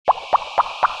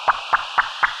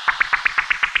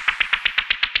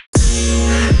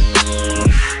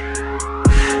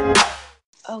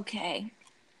Okay.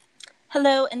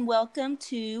 Hello and welcome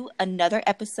to another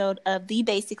episode of the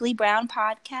Basically Brown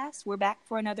podcast. We're back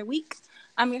for another week.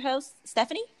 I'm your host,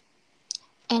 Stephanie.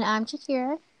 And I'm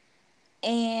Shakira.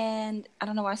 And I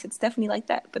don't know why I said Stephanie like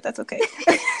that, but that's okay.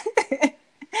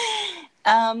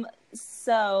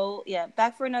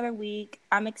 Back for another week.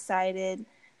 I'm excited.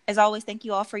 As always, thank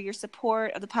you all for your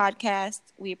support of the podcast.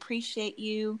 We appreciate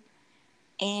you.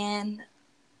 And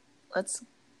let's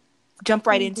jump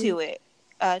right into it.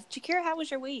 Shakira, how was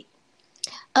your week?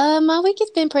 My week has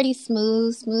been pretty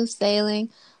smooth sailing.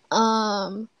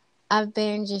 I've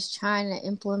been just trying to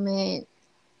implement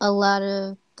a lot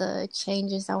of the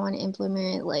changes I want to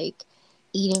implement, like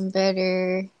eating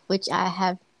better, which I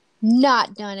have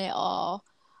not done at all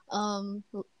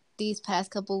these past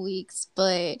couple weeks,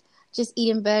 but just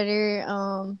eating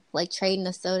better, like trading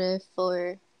a soda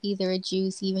for either a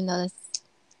juice, even though that's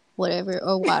whatever,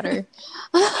 or water.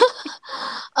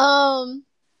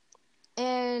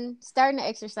 And starting to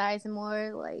exercise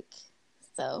more,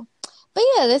 but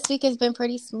yeah, this week has been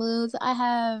pretty smooth.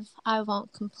 I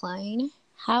won't complain.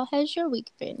 How has your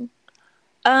week been?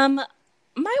 My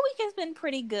week has been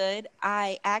pretty good.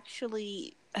 I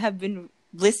actually have been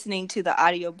listening to the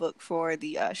audiobook for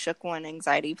the Shook One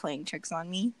Anxiety Playing Tricks on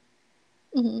Me.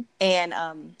 Mm-hmm.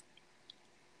 And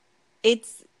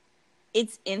it's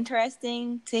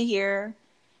interesting to hear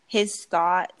his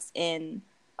thoughts and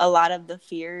a lot of the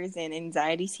fears and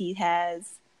anxieties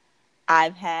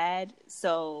I've had.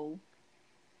 So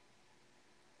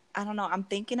I don't know, I'm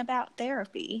thinking about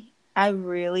therapy. I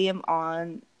really am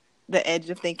on the edge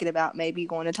of thinking about maybe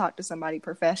going to talk to somebody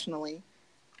professionally.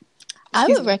 I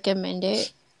would recommend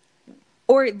it.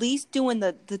 Or at least doing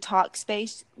the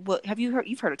Talkspace. What have you heard?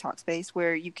 You've heard of Talkspace,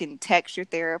 where you can text your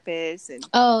therapist and.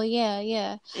 Oh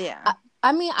yeah.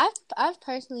 I mean, I've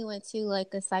personally went to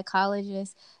like a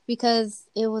psychologist because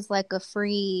it was like a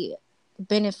free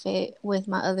benefit with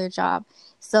my other job.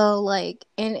 So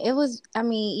and it was, I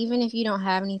mean, even if you don't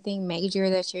have anything major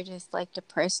that you're just like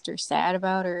depressed or sad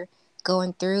about or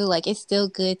going through, like it's still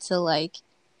good to like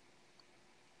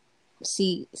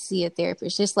see a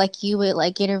therapist, just like you would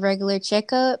like get a regular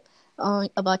checkup on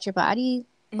about your body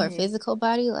or physical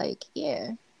body. Like,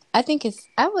 yeah, I think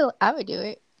I would do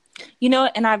it. You know,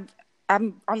 and I'm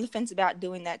on the fence about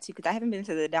doing that too, because I haven't been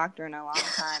to the doctor in a long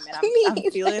time, and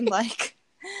I'm feeling like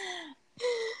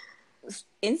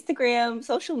Instagram,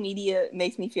 social media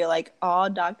makes me feel like all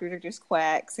doctors are just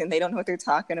quacks and they don't know what they're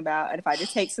talking about. And if I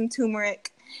just take some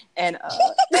turmeric and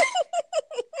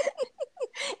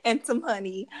and some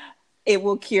honey, it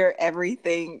will cure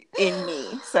everything in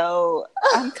me. So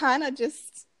I'm kind of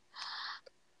just,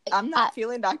 I'm not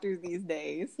feeling doctors these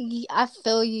days. I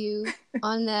feel you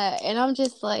on that. And I'm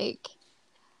just like,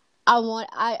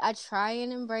 I try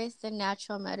and embrace the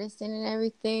natural medicine and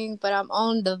everything, but I'm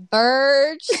on the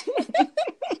verge.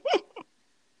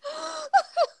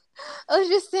 I was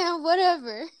just saying,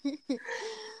 whatever.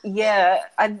 Yeah,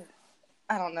 I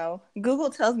don't know. Google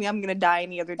tells me I'm going to die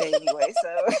any other day anyway,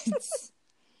 so it's...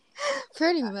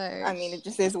 Pretty much. I mean, it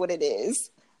just is what it is.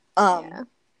 Yeah,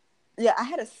 I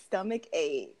had a stomach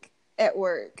ache at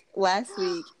work last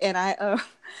week, and I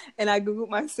Googled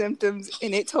my symptoms,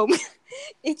 and it told me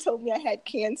I had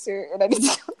cancer, and I need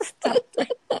to go to the doctor.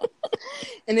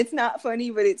 And it's not funny,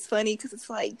 but it's funny because it's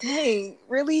like, dang,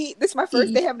 really? This is my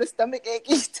first day having a stomach ache.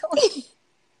 You told me.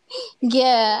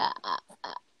 Yeah.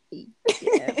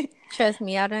 Trust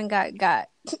me, I done got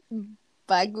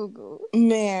by Google.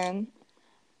 Man.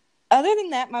 Other than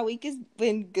that, my week has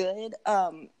been good.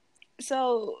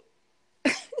 So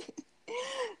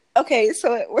okay,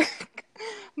 so at work,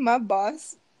 my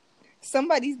boss,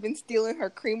 somebody's been stealing her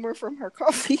creamer from her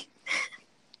coffee.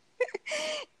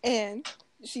 And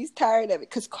she's tired of it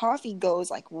because coffee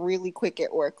goes like really quick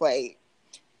at work. Like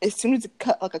as soon as a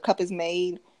cup is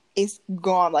made, it's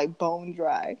gone like bone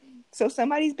dry. So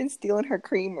somebody's been stealing her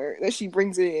creamer that she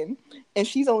brings in, and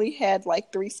she's only had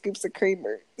like 3 scoops of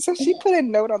creamer. So she put a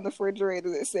note on the refrigerator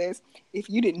that says, "If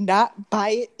you did not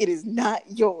buy it, it is not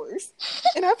yours."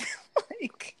 And I feel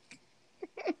like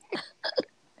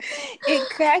it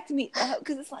cracked me up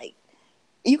because it's like,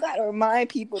 you gotta remind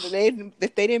people that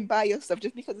they didn't buy your stuff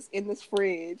just because it's in this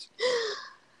fridge.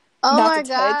 Oh not my to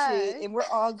God. touch it, and we're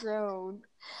all grown.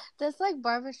 That's like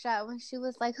Barbershop when she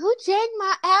was like, "Who drank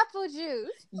my apple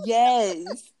juice?"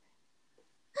 Yes.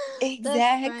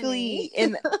 Exactly.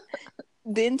 And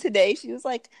then today she was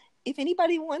like, "If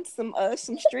anybody wants some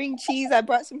string cheese, I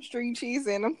brought some string cheese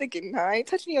in." I'm thinking, I ain't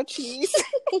touching your cheese.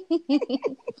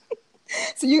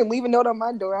 So you can leave a note on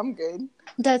my door. I'm good.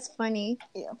 That's funny.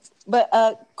 Yeah. But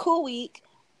cool week.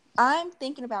 I'm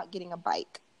thinking about getting a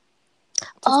bike. to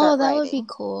Oh, start that would be writing.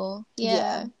 cool.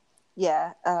 Yeah.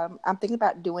 Yeah. Yeah. I'm thinking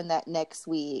about doing that next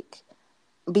week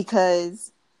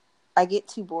because I get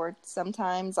too bored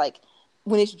sometimes, like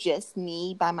when it's just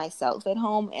me by myself at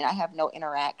home and I have no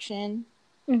interaction.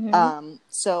 Mm-hmm.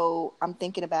 So I'm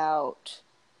thinking about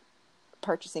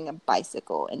purchasing a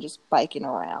bicycle and just biking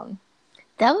around.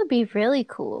 That would be really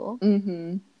cool.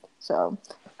 Mm-hmm. So,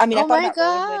 I mean, I Oh thought my about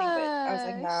rollerblading, but I was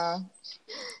like, gosh. nah.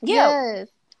 Yeah, Yes.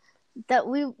 That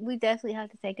we definitely have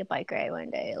to take a bike ride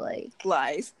one day. Like,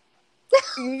 lies.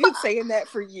 You've been saying that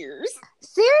for years.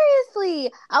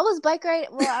 seriously. I was bike riding.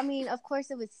 Well, I mean, of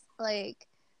course it was like,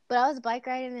 but I was bike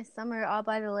riding this summer all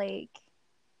by the lake.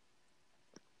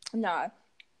 Nah,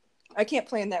 I can't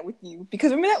plan that with you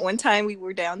because remember that one time we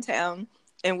were downtown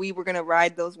and we were gonna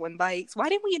ride those one bikes. Why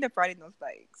didn't we end up riding those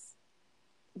bikes?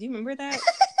 Do you remember that?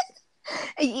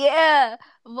 Yeah.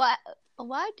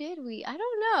 Why did we? I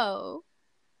don't know.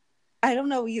 I don't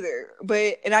know either,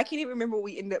 but and I can't even remember what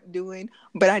we ended up doing.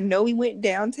 But I know we went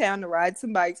downtown to ride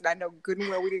some bikes, and I know good and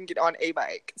well we didn't get on a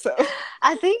bike. So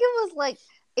I think it was like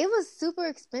it was super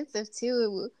expensive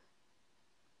too.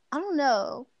 I don't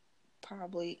know.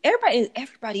 probably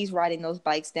everybody's riding those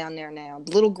bikes down there now.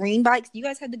 The little green bikes. You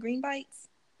guys had the green bikes?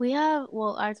 We have,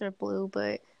 well, ours are blue,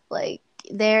 but like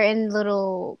they're in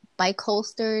little bike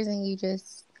holsters and you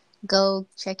just go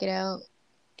check it out.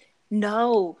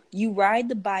 No, you ride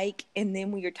the bike, and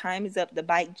then when your time is up, the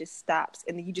bike just stops,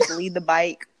 and then you just leave the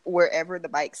bike wherever the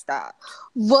bike stopped.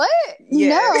 What?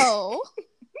 Yeah. No.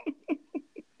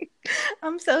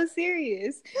 I'm so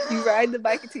serious. You ride the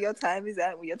bike until your time is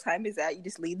out. When your time is out, you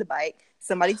just leave the bike.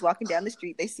 Somebody's walking down the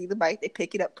street. They see the bike. They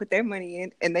pick it up, put their money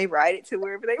in, and they ride it to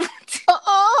wherever they want to.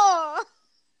 Oh.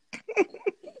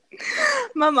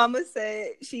 My mama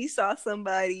said she saw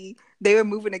somebody. They were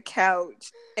moving a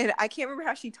couch. And I can't remember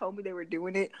how she told me they were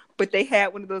doing it. But they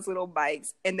had one of those little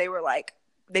bikes. And they were like,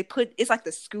 it's like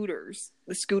the scooters.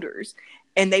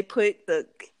 And they hosted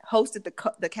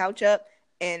the couch up.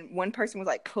 And one person was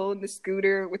like pulling the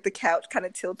scooter with the couch kind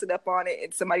of tilted up on it,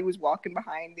 and somebody was walking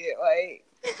behind it. Like,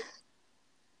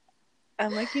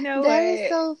 I'm like, you know That is what?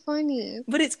 so funny.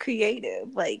 But it's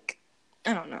creative. Like,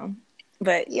 I don't know.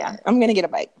 But yeah, Yeah. I'm gonna get a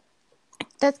bike.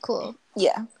 That's cool.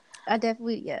 Yeah. I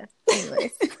definitely, yeah.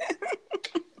 Anyways.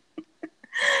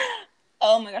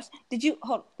 Oh my gosh. Did you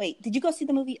go see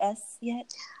the movie Us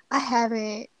yet? I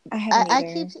haven't. I haven't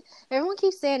either. Everyone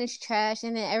keeps saying it's trash,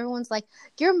 and then everyone's like,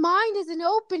 your mind isn't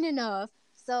open enough.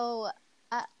 So,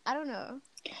 I don't know.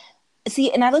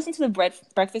 See, and I listened to the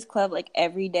Breakfast Club like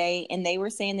every day, and they were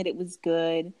saying that it was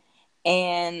good.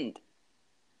 And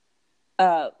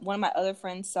one of my other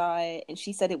friends saw it, and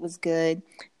she said it was good.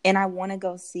 And I want to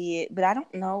go see it, but I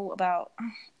don't know.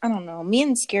 Me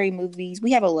and scary movies,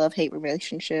 we have a love-hate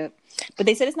relationship. But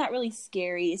they said it's not really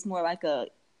scary. It's more like a...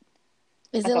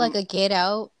 Is it like a Get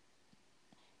Out?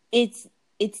 It's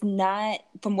not,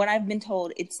 from what I've been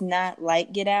told, it's not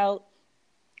like Get Out,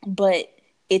 but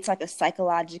it's like a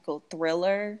psychological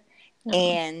thriller. No.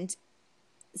 And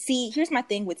see, here's my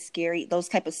thing with those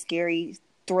type of scary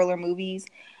thriller movies.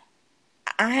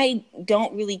 I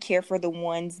don't really care for the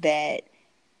ones that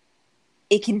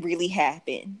it can really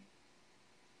happen.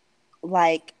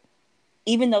 Like,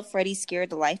 even though Freddy scared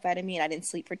the life out of me and I didn't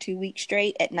sleep for 2 weeks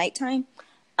straight at nighttime,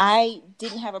 I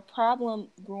didn't have a problem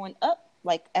growing up,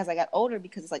 like, as I got older,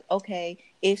 because it's like, okay,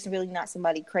 it's really not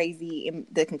somebody crazy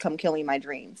that can come kill me in my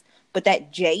dreams. But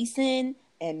that Jason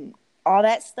and all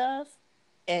that stuff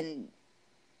and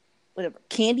whatever,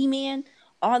 Candyman,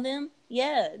 all them,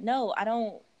 yeah, no, I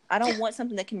don't want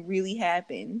something that can really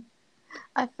happen.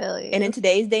 I feel you. And in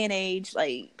today's day and age,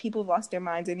 like, people have lost their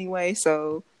minds anyway,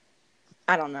 so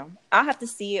I don't know. I'll have to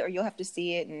see it, or you'll have to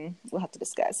see it, and we'll have to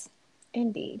discuss.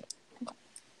 Indeed.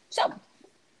 So,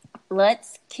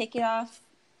 let's kick it off.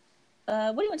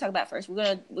 What do you want to talk about first?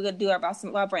 We're gonna do our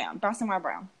Boston Rob Brown.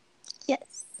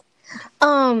 Yes.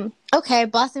 Okay,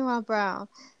 Boston Rob Brown.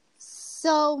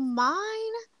 So mine.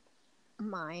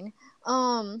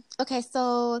 Okay,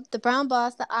 so the brown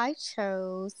boss that I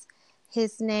chose,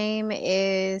 his name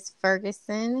is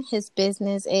Ferguson. His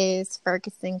business is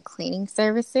Ferguson Cleaning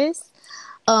Services.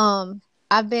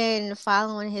 I've been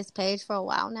following his page for a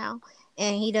while now,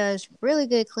 and he does really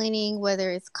good cleaning, whether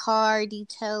it's car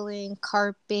detailing,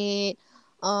 carpet.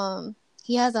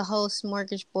 He has a whole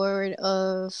smorgasbord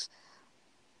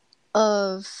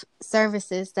of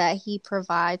services that he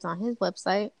provides on his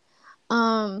website.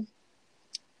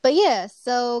 But yeah,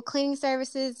 so cleaning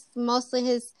services, mostly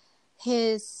his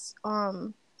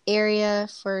area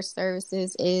for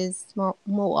services is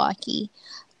Milwaukee.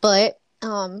 But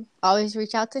always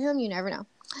reach out to him, you never know.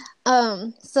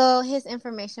 So his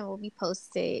information will be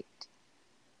posted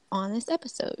on this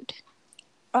episode.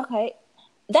 Okay.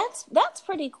 That's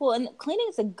pretty cool. And cleaning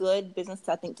is a good business,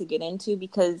 I think, to get into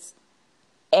because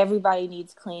everybody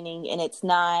needs cleaning, and it's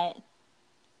not.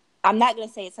 I'm not gonna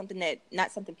say it's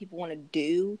not something people want to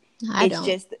do. I it's don't.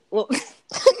 just well.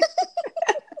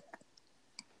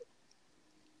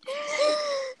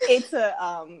 It's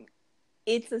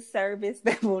a service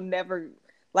that will never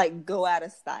like go out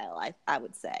of style. I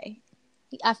would say.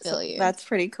 I feel you. That's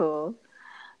pretty cool.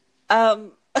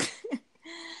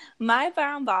 My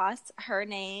brown boss, her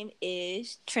name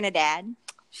is Trinidad.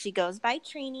 She goes by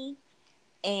Trini,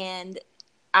 and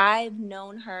I've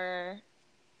known her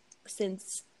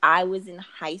since I was in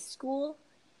high school,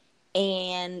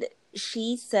 and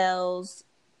she sells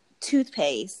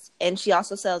toothpaste, and she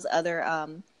also sells other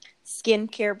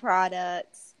skincare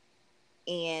products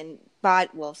and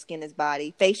skin is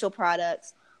body, facial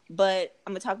products. But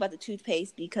I'm gonna talk about the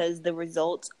toothpaste because the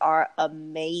results are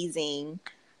amazing.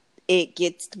 It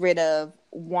gets rid of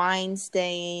wine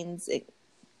stains,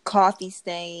 coffee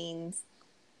stains,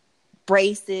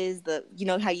 braces. You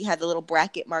know how you have the little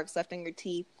bracket marks left on your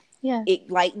teeth. Yeah.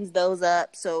 It lightens those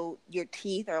up so your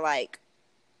teeth are like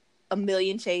a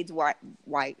million shades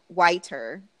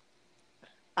whiter.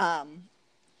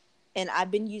 And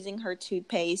I've been using her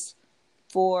toothpaste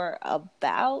for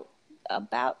about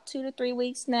 2 to 3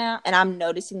 weeks now, and I'm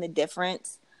noticing the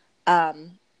difference.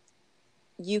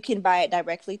 You can buy it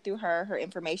directly through her. Her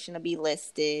information will be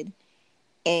listed,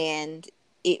 and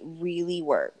it really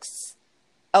works.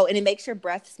 Oh, and it makes your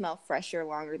breath smell fresher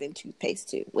longer than toothpaste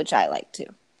too, which I like too.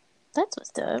 That's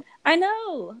what's up. I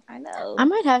know. I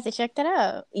might have to check that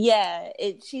out. Yeah,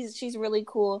 she's really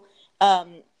cool.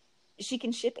 She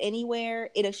can ship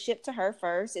anywhere. It'll ship to her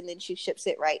first, and then she ships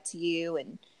it right to you.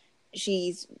 And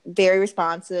she's very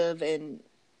responsive, and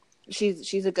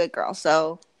she's a good girl.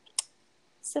 So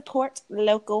support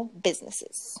local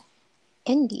businesses.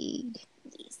 Indeed.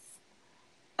 Yes.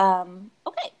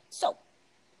 Okay, so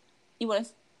you want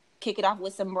to kick it off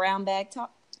with some brown bag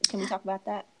talk? Can we talk about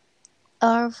that?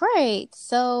 All right.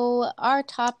 So our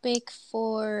topic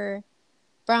for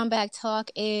brown bag talk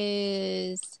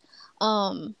is,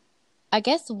 I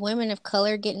guess women of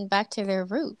color getting back to their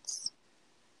roots.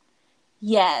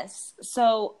 Yes.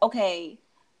 So, okay,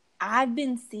 I've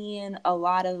been seeing a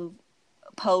lot of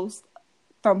posts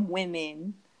from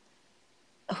women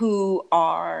who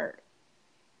are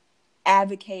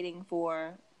advocating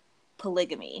for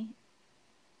polygamy,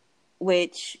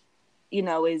 which,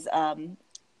 is a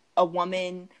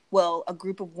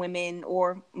group of women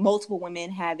or multiple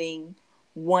women having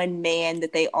one man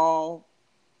that they all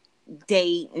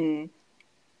date, and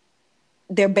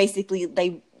they're basically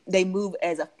they move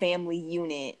as a family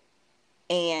unit,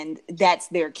 and that's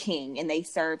their king, and they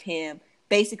serve him.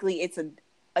 Basically, it's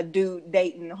a dude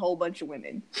dating a whole bunch of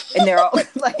women, and they're all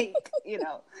like,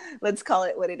 let's call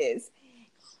it what it is.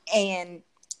 And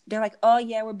they're like, oh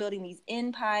yeah, we're building these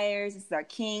empires. This is our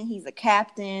king. He's a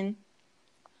captain.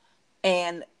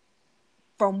 And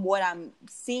from what I'm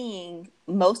seeing,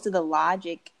 most of the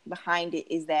logic behind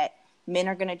it is that men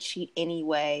are going to cheat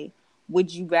anyway.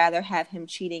 Would you rather have him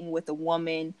cheating with a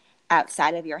woman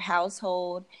outside of your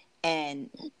household, and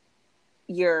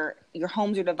your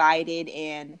homes are divided,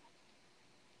 and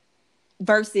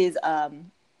versus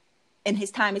and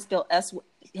his time is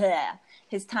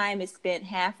spent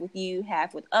half with you,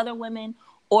 half with other women?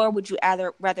 Or would you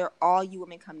rather all you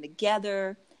women come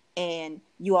together and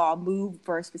you all move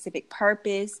for a specific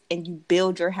purpose and you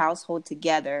build your household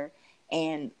together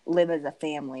and live as a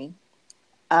family?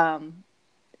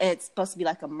 It's supposed to be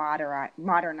like a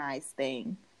modernized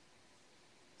thing.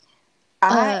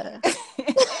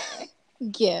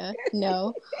 Yeah,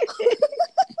 no.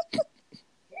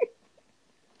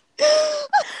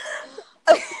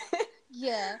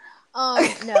 Yeah.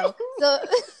 No. So,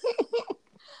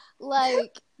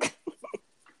 like,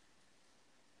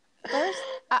 first,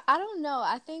 I don't know.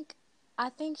 I think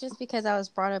just because I was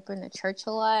brought up in the church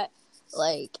a lot,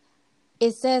 like,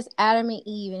 it says Adam and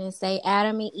Eve, and it say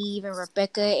Adam and Eve and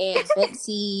Rebecca and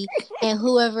Betsy and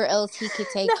whoever else he could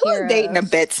take care of. Dating a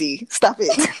Betsy. Stop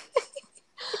it.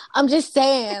 I'm just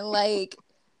saying, like,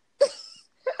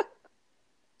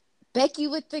 Becky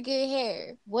with the good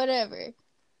hair, whatever.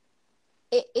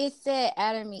 It said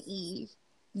Adam and Eve.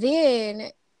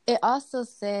 Then it also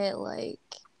said, like,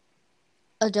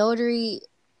 adultery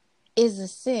is a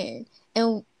sin.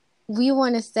 And we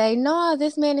want to say, no,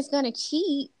 this man is going to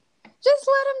cheat. Just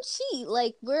let him cheat.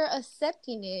 Like, we're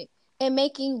accepting it and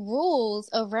making rules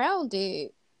around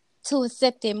it to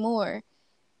accept it more.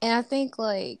 And I think,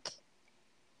 like,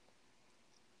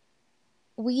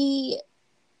 we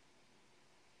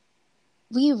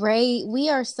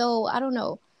are so, I don't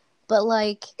know, But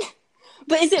like,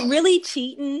 But is it really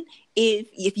cheating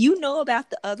if you know about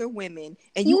the other women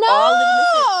and you all live in the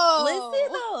same?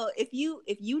 Listen no. though, if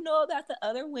you know about the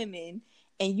other women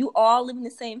and you all live in the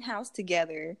same house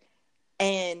together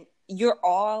and you're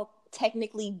all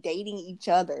technically dating each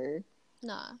other,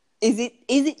 Nah. is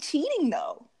it cheating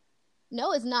though?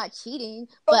 No, it's not cheating.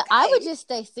 But I would Okay. just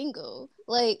stay single.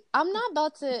 Like, I'm not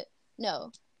about to.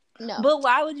 No. But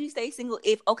why would you stay single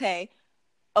if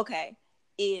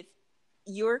if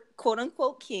you're quote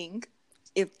unquote king,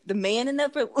 if the man in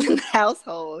the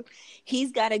household,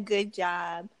 he's got a good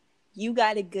job, you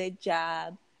got a good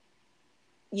job,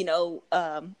 you know,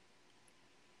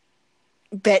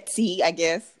 Betsy, I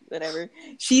guess, whatever,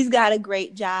 she's got a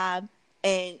great job,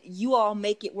 and you all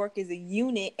make it work as a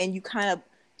unit, and you kind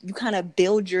of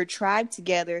build your tribe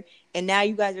together, and now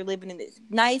you guys are living in this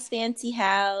nice fancy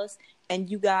house,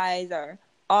 and you guys are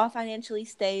all financially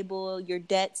stable, your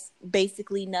debt's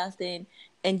basically nothing,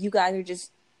 and you guys are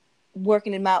just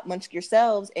working them out amongst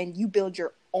yourselves, and you build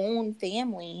your own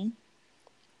family.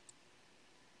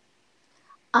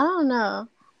 I don't know.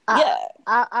 Yeah.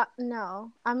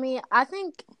 No. I mean, I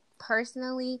think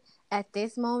personally, at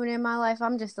this moment in my life,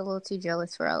 I'm just a little too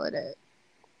jealous for all of that.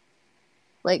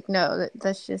 Like, no,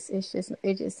 it's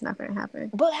just not gonna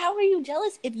happen. But how are you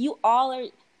jealous if you all are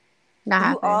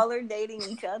Not happening. dating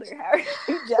each other? How are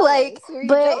you jealous? Like, Who are you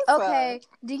but jealous okay,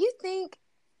 of? do you think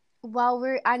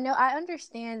I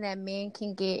understand that men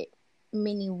can get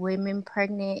many women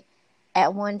pregnant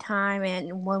at one time,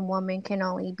 and one woman can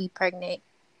only be pregnant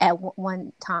at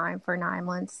one time for 9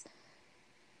 months.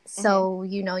 So,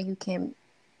 you can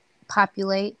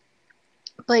populate.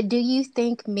 But do you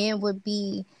think men would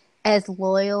be as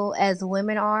loyal as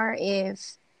women are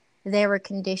if they were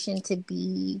conditioned to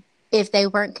be, if they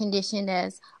weren't conditioned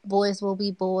as boys will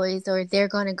be boys, or they're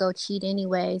going to go cheat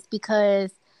anyways?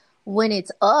 Because when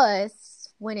it's us,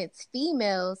 when it's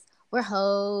females, we're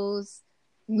hoes.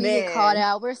 We get caught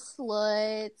out. We're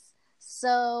sluts.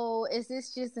 So is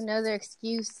this just another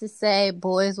excuse to say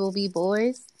boys will be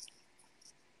boys?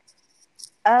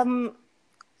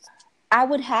 I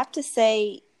would have to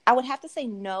say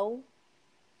no,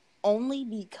 only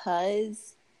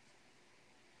because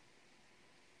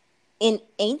in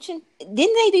ancient, didn't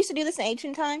they used to do this in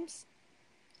ancient times?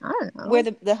 I don't know. Where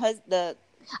the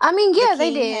I mean, yeah, the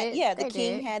they did. the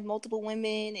king had multiple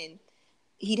women, and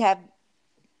he'd have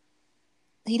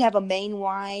a main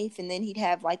wife, and then he'd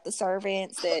have like the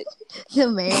servants that the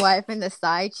main wife and the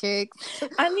side chicks.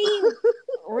 I mean,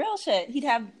 real shit. He'd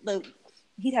have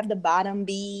the bottom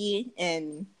B,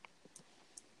 and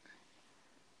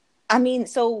I mean,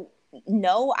 so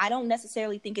no, I don't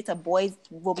necessarily think it's a boys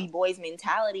will be boys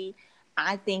mentality.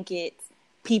 I think it's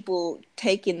people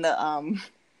taking the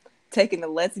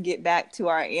let's get back to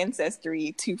our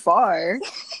ancestry too far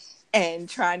and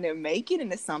trying to make it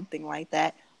into something like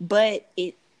that. But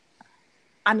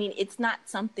it's not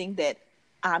something that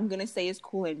I'm going to say is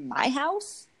cool in my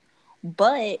house.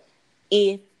 But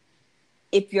if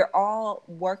you're all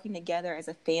working together as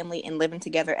a family and living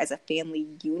together as a family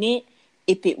unit,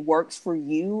 if it works for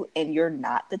you and you're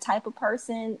not the type of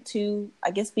person to,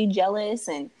 I guess, be jealous,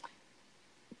 and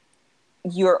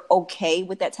you're okay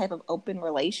with that type of open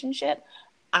relationship,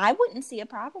 I wouldn't see a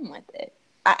problem with it.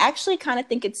 I actually kind of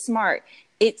think it's smart.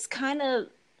 It's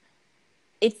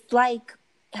like,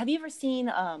 have you ever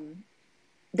seen,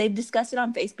 they've discussed it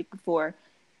on Facebook before,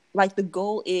 like the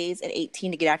goal is at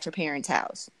 18 to get out your parents'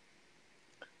 house.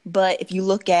 But if you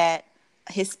look at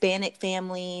Hispanic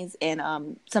families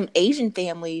and some Asian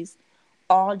families,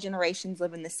 all generations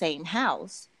live in the same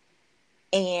house,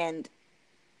 and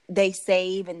they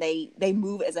save and they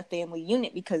move as a family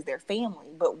unit because they're family.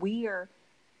 But we are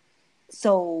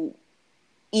so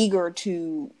eager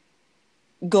to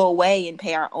go away and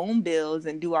pay our own bills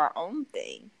and do our own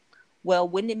thing. Well,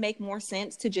 wouldn't it make more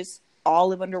sense to just all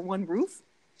live under one roof?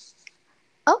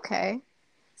 Okay.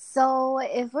 So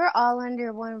if we're all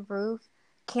under one roof,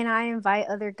 can I invite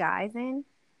other guys in?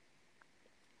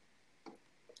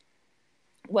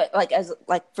 What,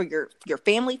 for your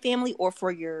family, or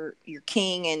for your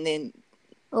king and then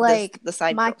like the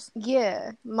side girls?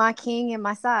 Yeah, my king and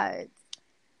my sides.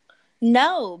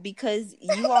 No, because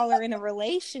you all are in a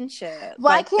relationship.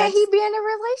 Why can't he be in a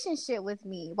relationship with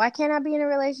me? Why can't I be in a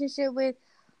relationship with?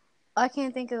 I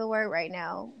can't think of the word right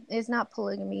now. It's not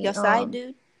polygamy. Your side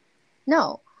dude?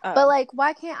 No, but like,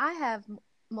 why can't I have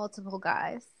multiple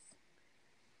guys?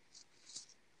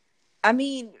 I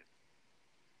mean,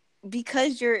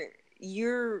 because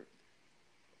you're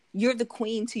the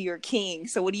queen to your king.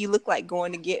 So what do you look like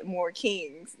going to get more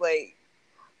kings? Like,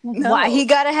 no. Why he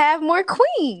gotta have more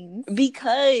queens? sense.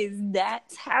 Because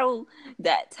that's how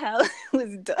it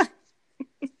was done.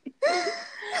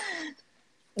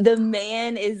 The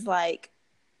man is like,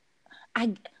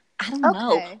 I don't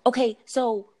know. Okay,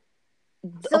 so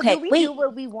do we do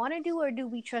what we want to do, or do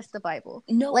we trust the Bible?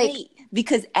 No, wait.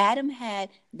 Because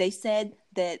they said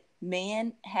that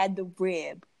man had the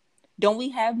rib. Don't we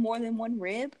have more than one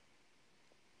rib?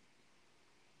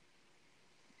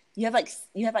 You have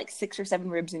like 6 or 7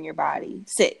 ribs in your body.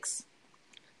 6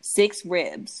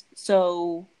 ribs.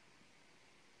 So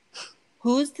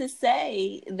who's to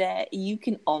say that you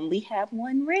can only have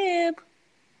one rib?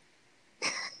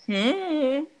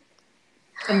 I'm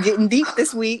getting deep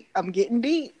this week. I'm getting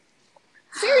deep.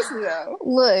 Seriously though.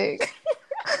 Look.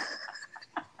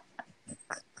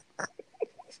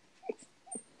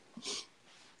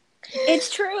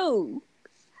 It's true.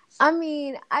 I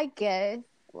mean, I guess,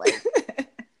 like,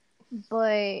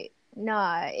 but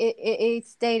nah, it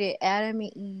stated Adam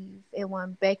and Eve. It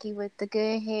won Becky with the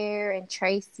good hair and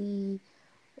Tracy,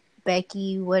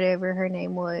 Becky, whatever her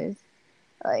name was.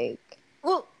 Like,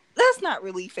 well, that's not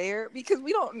really fair because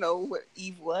we don't know what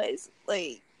Eve was.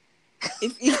 Like,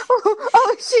 if Eve...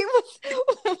 oh, she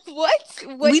was what she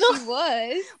was.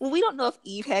 Well, we don't know if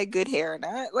Eve had good hair or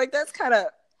not. Like, that's kind of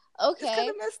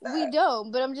okay. Messed up. We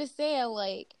don't, but I'm just saying,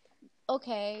 like,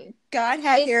 okay, God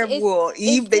had hair of wool.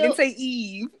 Eve, they didn't say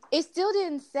Eve. It still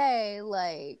didn't say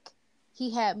like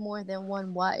he had more than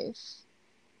one wife.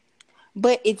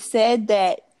 But it said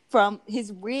that from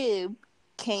his rib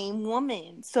came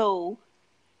woman. So,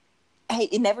 hey,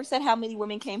 it never said how many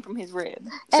women came from his rib.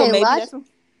 So maybe that's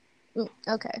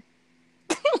okay.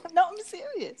 No, I'm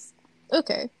serious.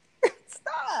 Okay.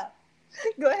 Stop.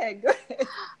 Go ahead.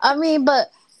 I mean,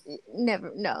 but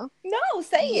never. No,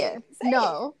 say it. Say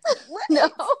no. It. No.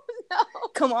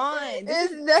 Come on.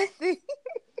 It's nothing.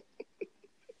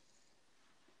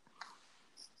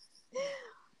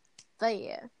 But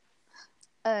yeah.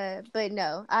 But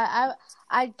no,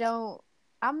 I don't.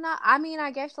 I'm not. I mean,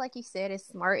 I guess like you said, it's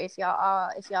smart if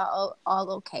y'all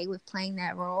all okay with playing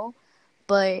that role.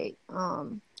 But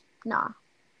nah.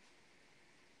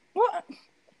 Well,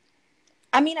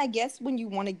 I mean, I guess when you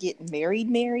want to get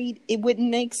married, it wouldn't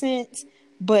make sense.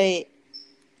 But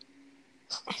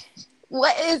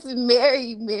what is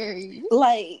married?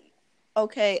 Like,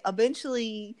 okay,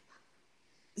 eventually.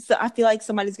 So I feel like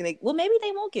somebody's gonna. Well, maybe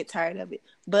they won't get tired of it,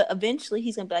 but eventually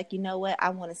he's gonna be like, you know what? I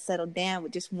want to settle down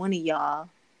with just one of y'all.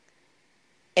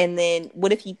 And then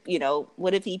what if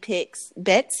he picks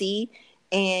Betsy,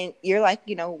 and you're like,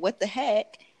 what the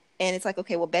heck? And it's like,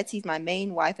 okay, well, Betsy's my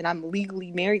main wife, and I'm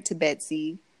legally married to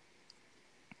Betsy.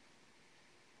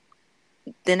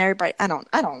 Then everybody, I don't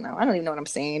know. I don't even know what I'm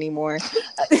saying anymore.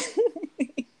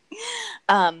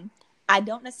 I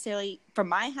don't necessarily, for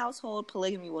my household,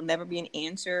 polygamy will never be an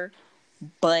answer,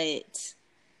 but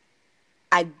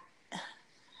I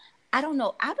don't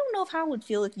know. I don't know how I would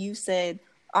feel if you said,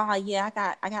 "Oh yeah,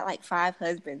 I got like 5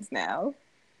 husbands now."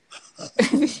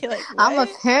 Like, I'm a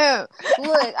pimp.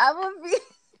 Look, I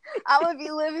would be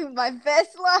living my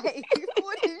best life.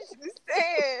 What is you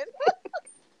saying?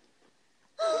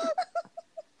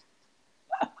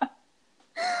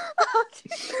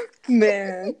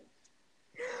 Man.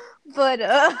 But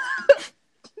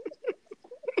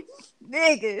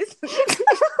niggas.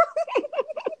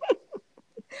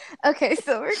 Okay,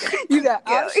 so we're gonna you got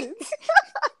options.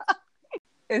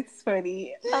 It's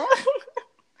funny.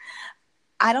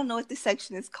 I don't know what this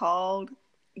section is called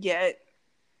yet,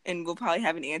 and we'll probably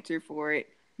have an answer for it.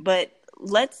 But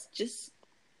let's just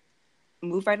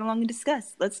move right along and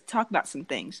discuss. Let's talk about some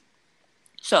things.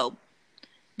 So,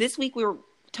 this week we were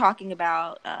talking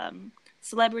about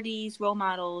celebrities, role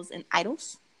models, and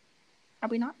idols. Are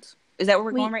we not? Is that where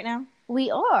we're going right now?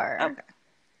 We are. Okay.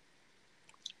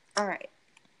 All right.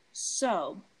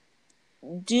 So,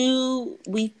 do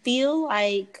we feel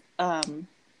like, and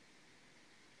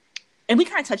we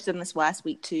kind of touched on this last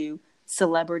week too,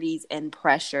 celebrities and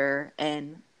pressure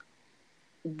and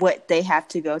what they have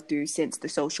to go through since the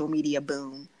social media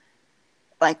boom.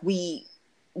 Like we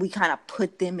kind of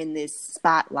put them in this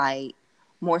spotlight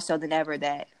more so than ever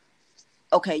that,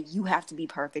 okay, you have to be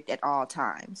perfect at all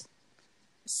times.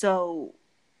 So,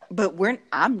 but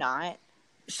I'm not.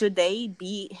 Should they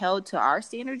be held to our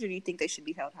standards, or do you think they should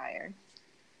be held higher?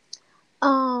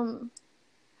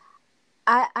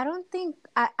 I don't think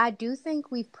I do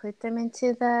think we put them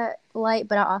into that light,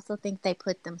 but I also think they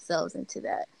put themselves into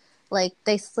that. Like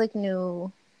they slick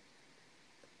knew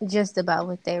just about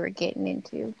what they were getting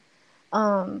into.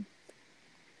 And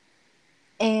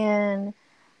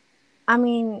I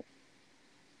mean,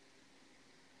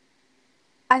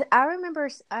 I remember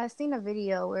I seen a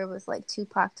video where it was like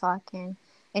Tupac talking,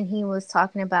 and he was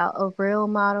talking about a real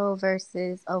model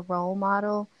versus a role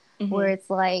model, where it's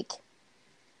like,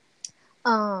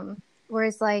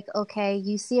 okay,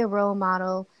 you see a role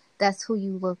model, that's who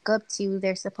you look up to.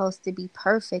 They're supposed to be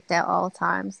perfect at all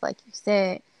times, like you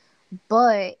said.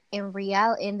 But in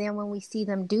reality, and then when we see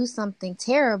them do something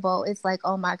terrible, it's like,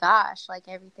 oh my gosh, like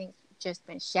everything's just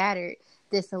been shattered.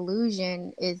 This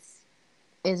illusion is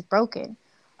broken,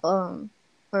 or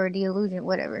the illusion,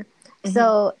 whatever.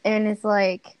 So, and it's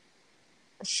like,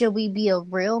 should we be a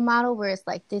real model where it's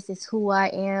like, this is who I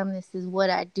am, this is what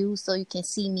I do, so you can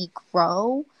see me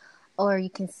grow, or you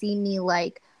can see me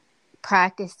like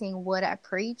practicing what I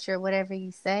preach or whatever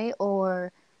you say,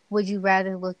 or would you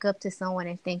rather look up to someone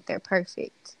and think they're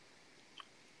perfect?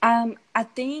 I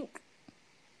think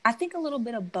a little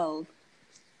bit of both.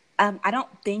 I don't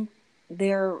think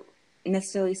there are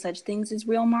necessarily such things as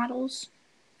real models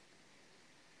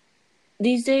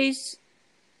these days.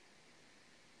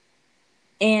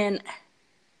 And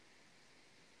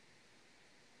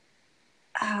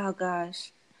oh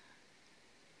gosh,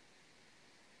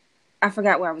 I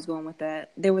forgot where I was going with that.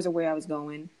 There was a way I was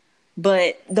going.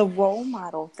 But the role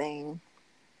model thing,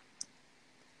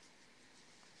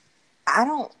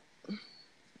 I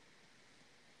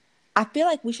feel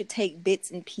like we should take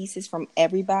bits and pieces from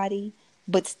everybody,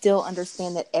 but still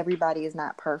understand that everybody is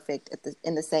not perfect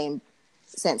in the same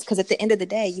sense. Because at the end of the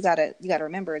day, you gotta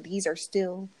remember, these are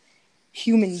still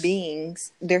human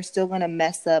beings. They're still gonna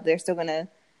mess up. They're still gonna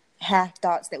have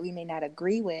thoughts that we may not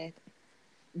agree with.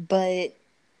 But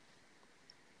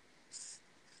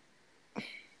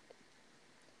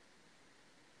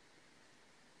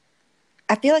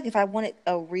I feel like if I wanted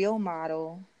a real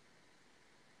model,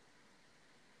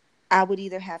 I would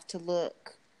either have to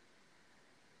look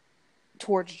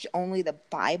towards only the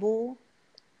Bible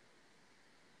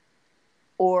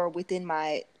or within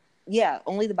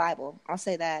only the Bible. I'll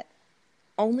say that.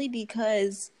 Only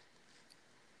because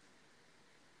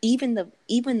even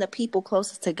the people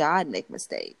closest to God make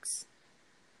mistakes.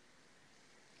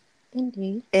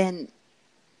 Indeed. And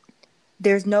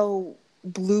there's no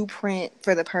blueprint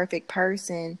for the perfect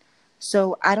person.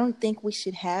 So I don't think we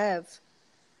should have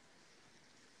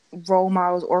role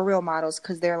models or real models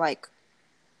because they're like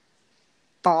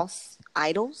false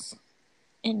idols.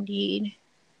 Indeed.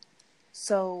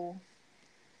 So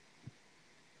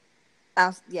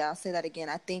I'll say that again.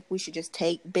 I think we should just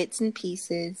take bits and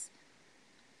pieces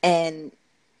and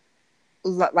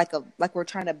like we're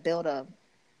trying to build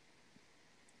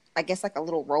I guess like a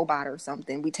little robot or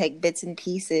something. We take bits and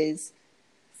pieces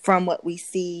from what we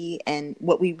see and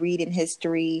what we read in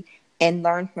history and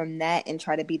learn from that and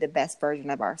try to be the best version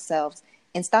of ourselves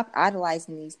and stop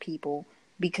idolizing these people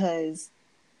because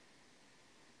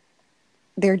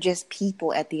they're just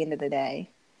people at the end of the day.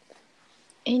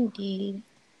 Indeed.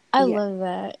 I love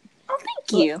that. Oh,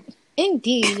 thank you.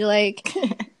 Indeed. Like,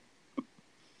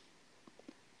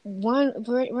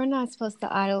 we're not supposed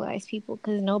to idolize people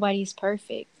because nobody's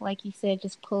perfect. Like you said,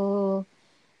 just pull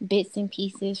bits and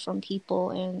pieces from people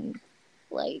and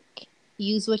like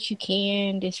use what you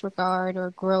can, disregard or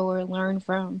grow or learn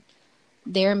from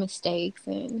their mistakes,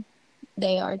 and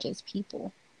they are just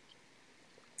people.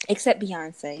 Except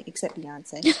Beyonce.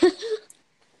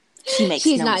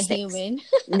 She's not mistakes. Human.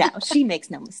 No, she makes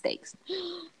no mistakes.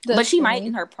 But she might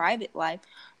in her private life.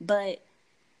 But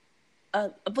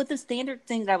with the standard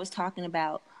things I was talking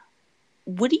about,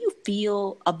 what do you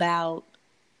feel about?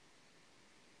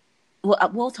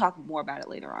 Well, we'll talk more about it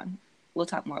later on.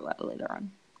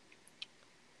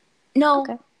 No.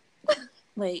 Okay.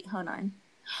 Wait, hold on.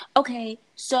 Okay,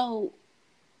 so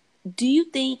do you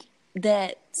think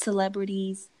that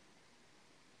celebrities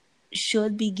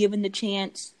should be given the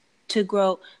chance to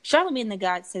grow? Charlamagne tha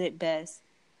God said it best.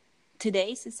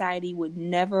 Today's society would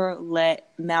never let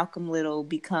Malcolm Little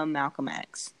become Malcolm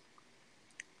X.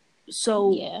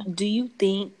 So, Do you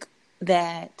think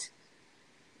that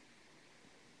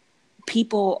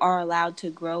people are allowed to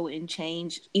grow and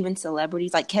change, even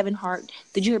celebrities? Like Kevin Hart,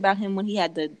 did you hear about him when he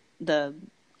had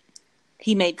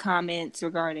he made comments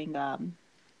regarding the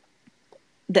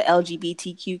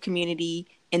LGBTQ community,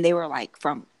 and they were like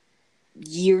from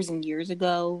years and years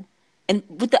ago? And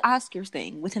with the Oscars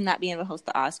thing, with him not being able to host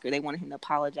the Oscar, they wanted him to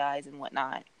apologize and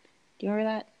whatnot. Do you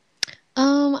remember that?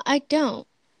 I don't.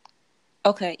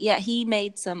 Okay, yeah, he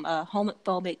made some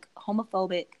homophobic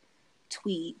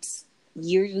tweets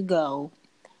years ago,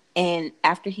 and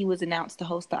after he was announced to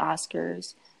host the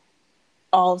Oscars,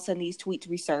 all of a sudden these tweets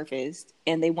resurfaced,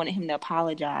 and they wanted him to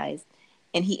apologize,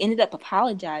 and he ended up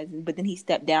apologizing, but then he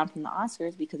stepped down from the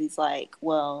Oscars because he's like,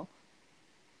 well,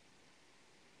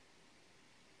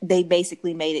 they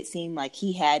basically made it seem like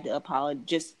he had to apologize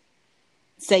just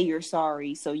say you're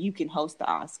sorry so you can host the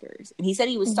Oscars. And he said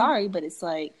he was sorry, but it's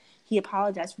like he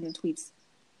apologized for the tweets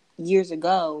years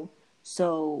ago.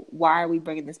 So why are we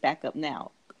bringing this back up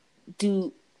now?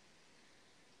 Do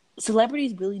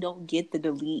celebrities really don't get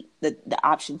the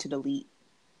option to delete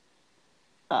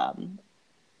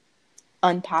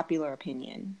unpopular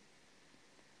opinion?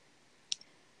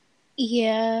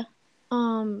 Yeah,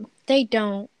 they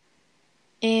don't.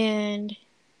 And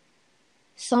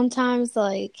sometimes,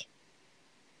 like,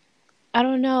 I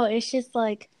don't know, it's just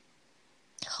like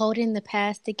holding the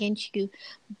past against you.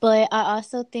 But I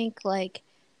also think, like,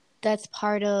 that's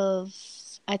part of,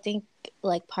 I think,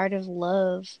 like, part of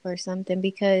love or something,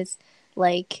 because,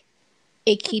 like,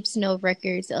 it keeps no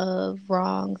records of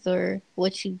wrongs or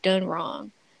what you've done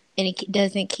wrong, and it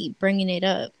doesn't keep bringing it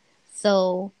up.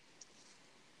 So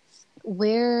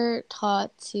we're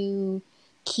taught to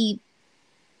keep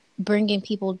bringing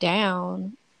people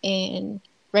down and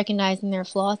recognizing their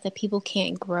flaws, that people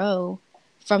can't grow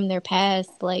from their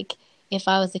past. Like, if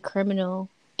I was a criminal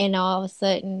and all of a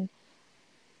sudden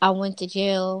I went to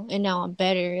jail and now I'm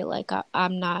better, like,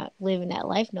 I'm not living that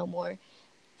life no more.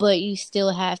 But you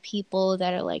still have people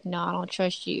that are like, no, I don't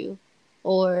trust you,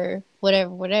 or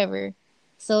whatever.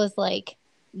 So it's like,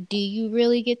 do you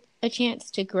really get a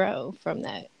chance to grow from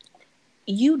that?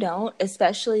 You don't,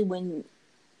 especially when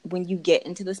you get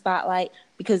into the spotlight,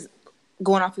 because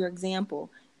going off your example,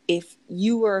 if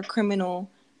you were a criminal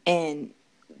and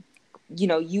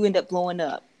you end up blowing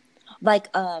up, like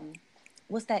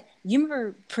what's that? You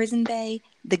remember Prison Bay?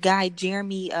 The guy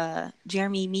Jeremy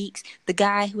Meeks, the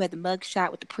guy who had the mug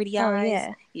shot with the pretty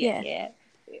eyes. Yeah.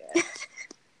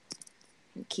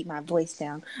 Keep my voice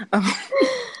down.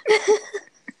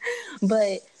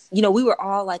 But we were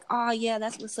all like, "Oh yeah,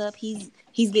 that's what's up. He's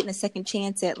getting a second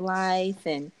chance at life,"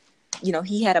 and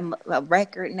he had a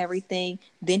record and everything.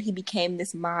 Then he became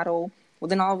this model. Well,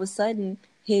 then all of a sudden,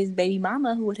 his baby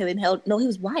mama, who would have been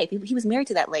his wife. He was married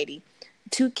to that lady.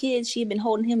 2 kids. She had been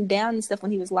holding him down and stuff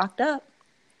when he was locked up.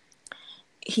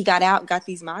 He got out, got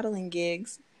these modeling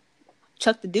gigs,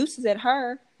 chucked the deuces at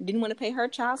her. Didn't want to pay her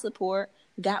child support.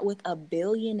 Got with a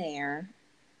billionaire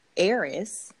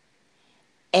heiress.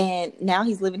 And now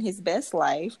he's living his best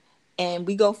life. And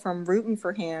we go from rooting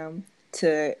for him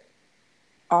to,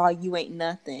 oh, you ain't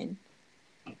nothing.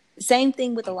 Same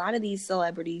thing with a lot of these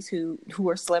celebrities who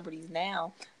are celebrities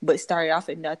now, but started off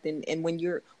at nothing. And when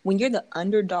you're the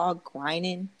underdog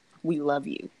grinding, we love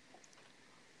you.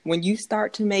 When you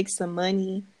start to make some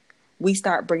money, we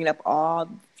start bringing up all,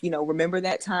 remember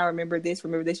that time, remember this,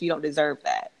 you don't deserve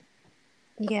that.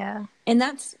 Yeah. And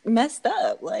that's messed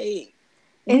up. Like,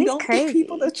 we don't give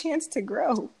people the chance to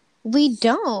grow. We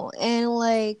don't. And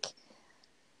like,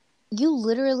 you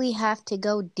literally have to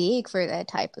go dig for that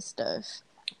type of stuff.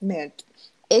 Man,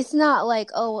 it's not like,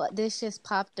 oh, this just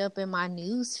popped up in my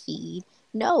news feed.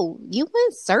 No, you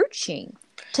went searching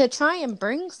to try and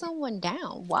bring someone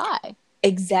down. Why?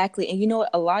 Exactly. And you know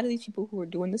what? A lot of these people who are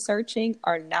doing the searching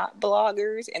are not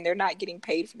bloggers, and they're not getting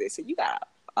paid for this. So you got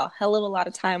a hell of a lot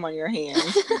of time on your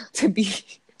hands to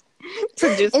just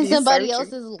in somebody searching.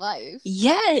 else's life.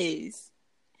 Yes.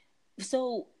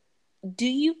 So do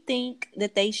you think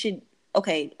that they should,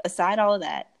 aside all of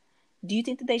that, do you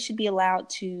think that they should be allowed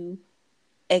to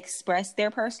express their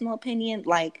personal opinion?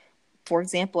 Like, for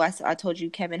example, I told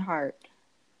you Kevin Hart,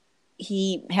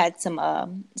 he had some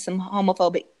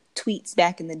homophobic tweets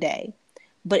back in the day.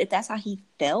 But if that's how he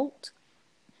felt,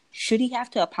 should he have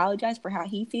to apologize for how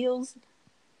he feels?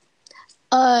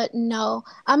 No.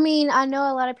 I mean, I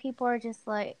know a lot of people are just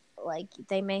like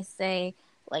they may say,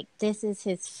 like, this is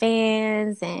his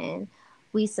fans and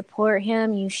we support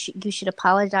him. You should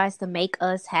apologize to make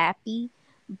us happy.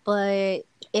 But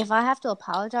if I have to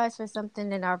apologize for something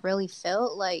that I really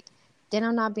felt, like, then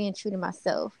I'm not being true to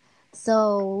myself.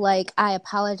 So, like, I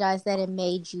apologize that it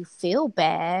made you feel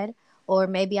bad, or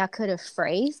maybe I could have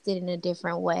phrased it in a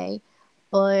different way,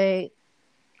 but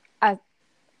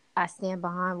I stand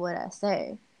behind what I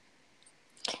say.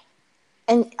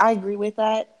 And I agree with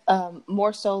that.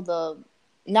 More so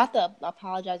not the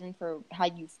apologizing for how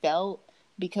you felt,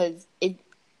 because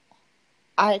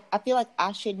I feel like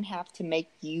I shouldn't have to make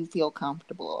you feel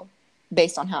comfortable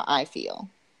based on how I feel.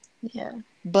 Yeah.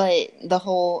 But the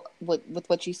whole with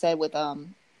what you said with the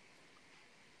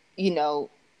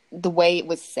way it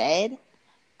was said,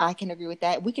 I can agree with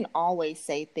that. We can always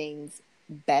say things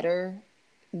better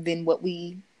than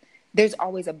there's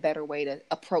always a better way to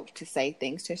approach to say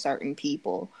things to certain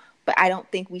people. But I don't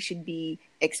think we should be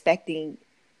expecting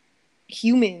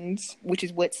humans, which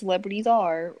is what celebrities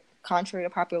are, contrary to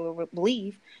popular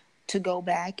belief, to go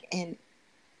back and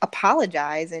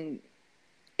apologize and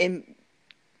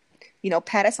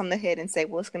pat us on the head and say,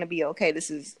 well, it's going to be okay. This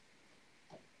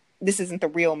isn't the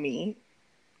real me.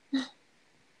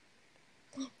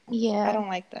 Yeah. I don't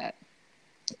like that.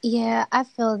 Yeah, I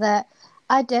feel that.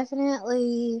 I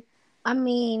definitely, I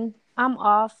mean, I'm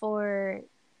all for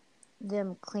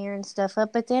them clearing stuff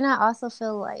up, but then I also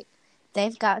feel like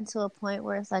they've gotten to a point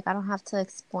where it's like I don't have to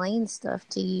explain stuff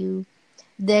to you.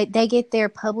 They get their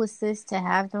publicist to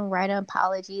have them write an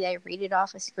apology. They read it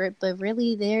off a script, but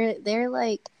really they're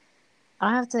like, I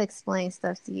don't have to explain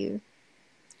stuff to you.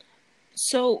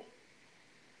 So,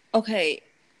 okay,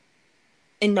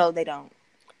 and no, they don't.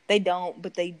 They don't,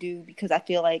 but they do, because I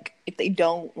feel like if they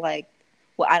don't, like,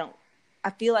 well, I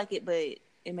feel like it, but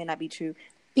it may not be true.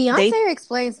 Beyonce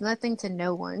explains nothing to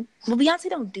no one. Well, Beyonce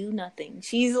don't do nothing.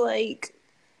 She's like,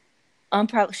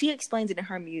 she explains it in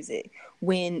her music.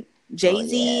 When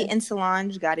Jay-Z and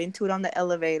Solange got into it on the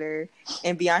elevator,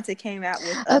 and Beyonce came out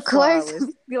with of course,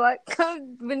 Flawless. Like,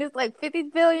 when it's like 50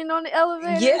 billion on the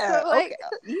elevator. Yeah, so like,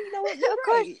 okay. You know what? You're of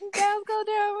right. course, gas go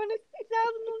down when it's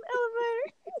 6,000 on the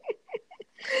elevator.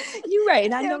 You're right,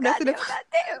 and I know nothing about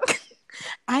that.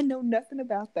 I know nothing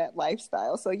about that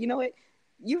lifestyle. So you know what?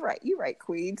 You're right,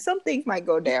 Queen. Some things might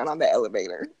go down on the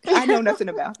elevator. I know nothing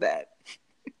about that.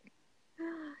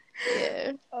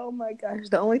 Yeah. Oh my gosh.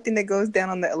 The only thing that goes down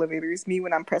on the elevator is me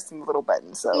when I'm pressing the little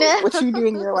button. So what you do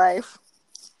in your life?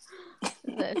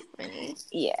 That's funny.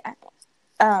 Yeah.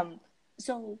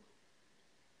 So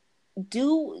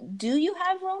do you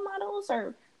have role models,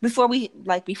 or before we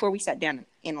sat down and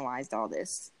analyzed all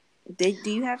this, do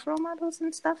you have role models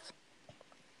and stuff?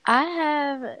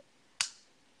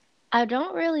 I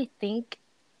don't really think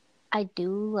I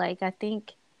do. Like, I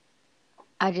think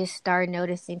I just started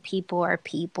noticing people are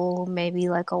people maybe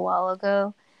like a while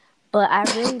ago. But I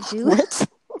really do. What?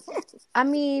 I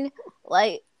mean,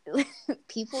 like,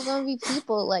 people gonna be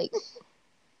people. Like,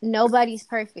 nobody's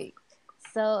perfect.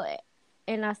 So,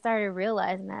 and I started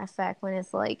realizing that fact when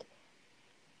it's like,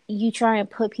 you try and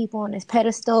put people on this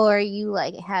pedestal, or you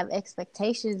like have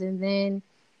expectations, and then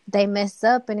they mess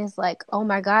up, and it's like, oh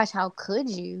my gosh, how could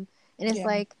you? And it's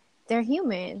like, they're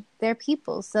human, they're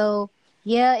people. So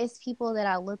yeah, it's people that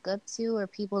I look up to, or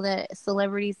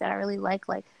celebrities that I really like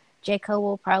J. Cole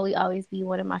will probably always be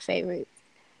one of my favorites.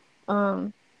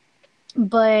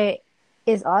 But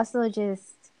it's also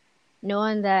just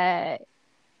knowing that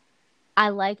I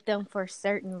like them for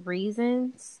certain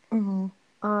reasons. Mm-hmm.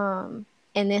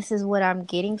 And this is what I'm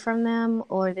getting from them,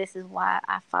 or this is why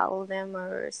I follow them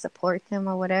or support them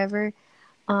or whatever.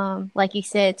 Like you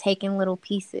said, taking little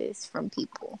pieces from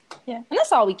people. Yeah, and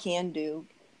that's all we can do.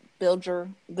 Build your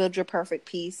perfect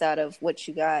piece out of what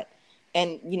you got,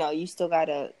 and you still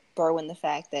gotta throw in the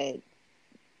fact that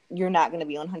you're not going to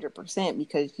be 100%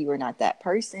 because you are not that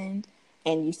person,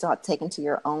 and you still have to take into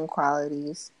your own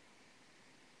qualities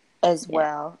as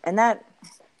well. And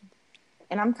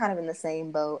I'm kind of in the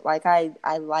same boat. Like I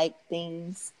like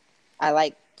things, I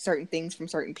like certain things from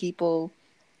certain people,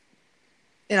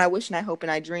 and I wish and I hope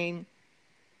and I dream,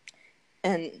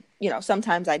 and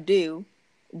sometimes I do,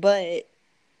 but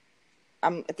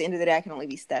I'm at the end of the day I can only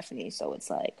be Stephanie, so it's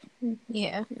like,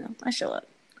 yeah, I show up.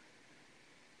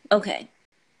 Okay,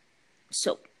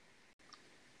 so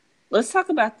let's talk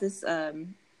about this.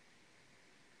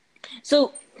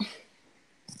 So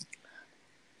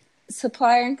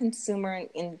supplier and consumer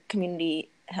and community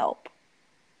help.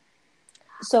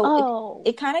 So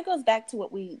it kind of goes back to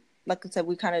what we, like I said,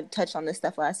 we kind of touched on this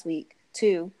stuff last week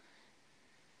too.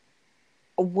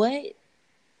 Why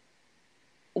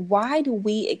do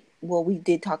we, we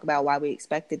did talk about why we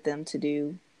expected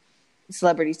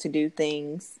celebrities to do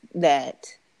things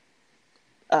that,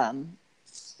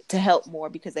 to help more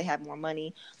because they have more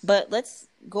money. But let's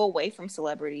go away from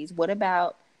celebrities. What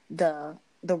about the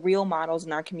real models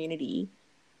in our community?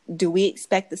 Do we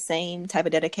expect the same type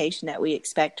of dedication that we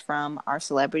expect from our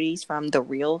celebrities, from the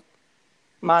real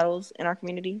models in our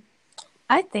community?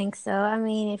 I think so. I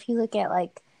mean, if you look at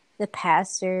like the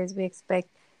pastors, we expect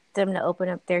them to open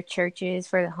up their churches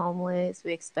for the homeless.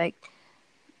 We expect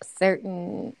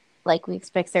certain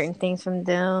things from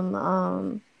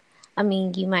them. I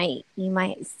mean, you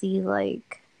might see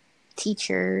like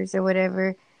teachers or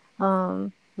whatever.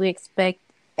 We expect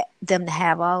them to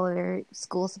have all of their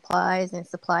school supplies and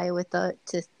supply it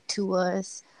to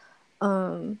us.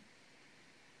 I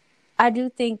do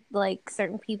think like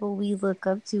certain people we look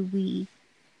up to,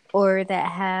 or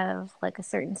that have like a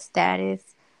certain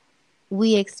status,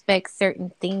 we expect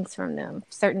certain things from them,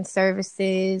 certain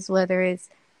services, whether it's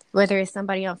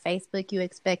somebody on Facebook, you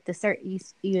expect you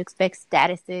expect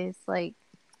statuses. Like,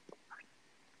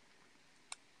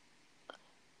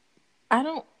 I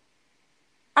don't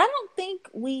I don't think,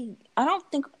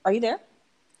 are you there?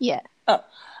 Yeah. Oh,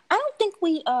 I don't think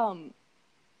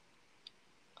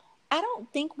I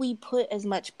don't think we put as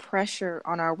much pressure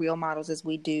on our real models as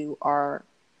we do our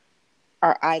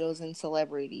idols and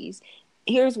celebrities.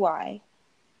 Here's why.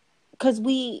 Because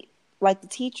we, like the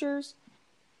teachers,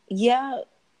 yeah,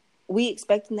 we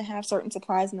expect them to have certain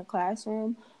supplies in the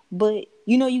classroom, but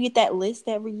you get that list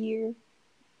every year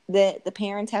that the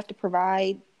parents have to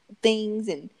provide things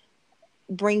and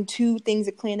bring 2 things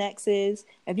of Kleenexes.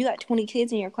 If you got 20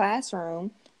 kids in your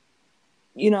classroom,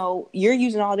 you're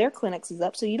using all their Kleenexes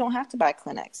up, so you don't have to buy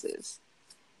Kleenexes.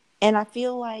 And I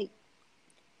feel like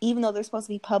even though they're supposed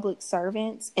to be public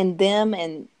servants, and them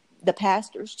and the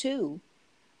pastors too,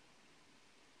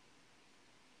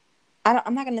 I'm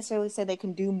not going to necessarily say they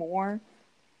can do more,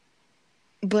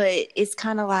 but it's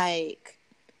kind of like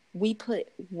we put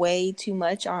way too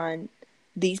much on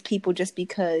these people just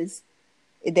because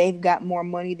they've got more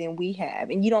money than we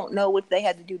have, and you don't know what they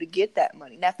had to do to get that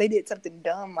money. Now, if they did something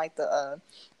dumb like the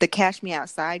Cash Me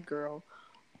Outside girl,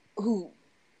 who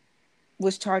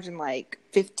was charging like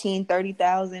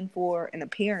 15,000-30,000 for an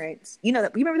appearance, you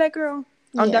remember that girl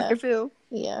on Yeah. Dr. Phil?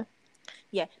 Yeah.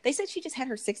 Yeah, they said she just had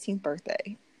her 16th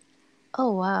birthday.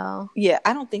 Oh, wow. Yeah,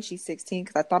 I don't think she's 16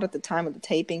 because I thought at the time of the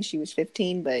taping she was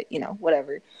 15, but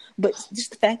whatever. But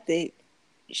just the fact that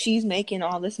she's making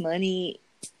all this money.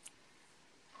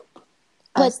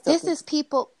 But this is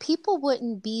people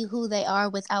wouldn't be who they are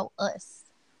without us.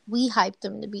 We hyped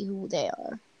them to be who they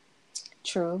are.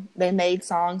 True. They made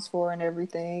songs for her and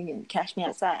everything, and Cash Me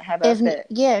Outside. How about that?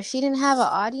 Yeah, if she didn't have an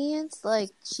audience,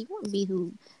 like, she wouldn't be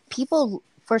who people,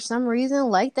 for some reason,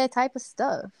 like that type of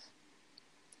stuff.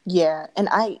 Yeah, and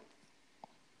I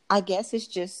guess it's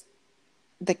just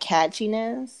the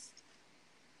catchiness,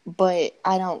 but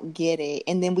I don't get it.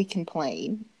 And then we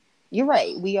complain. You're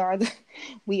right. We are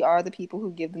the people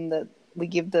who give them we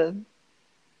give the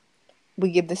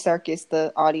circus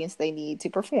the audience they need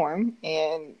to perform,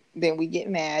 and then we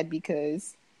get mad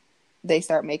because they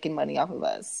start making money off of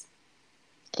us.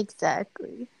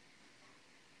 Exactly.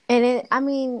 And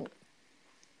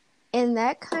and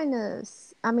that kind of,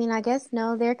 I guess,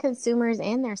 no, they're consumers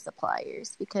and they're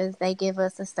suppliers because they give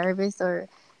us a service or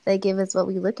they give us what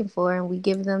we're looking for and we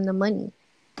give them the money.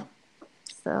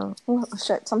 So, well,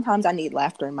 shit, sometimes I need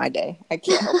laughter in my day. I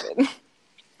can't help it.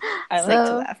 I like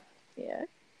to laugh. Yeah.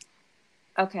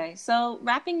 Okay, so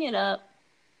wrapping it up,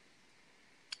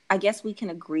 I guess we can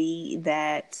agree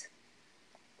that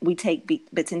we take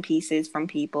bits and pieces from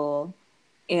people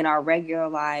in our regular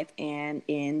life and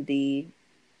in the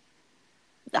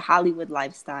Hollywood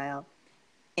lifestyle,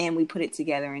 and we put it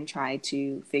together and try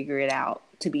to figure it out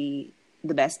to be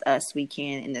the best us we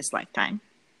can in this lifetime.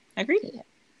 Agree? Yeah.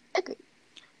 Agree.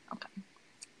 Okay.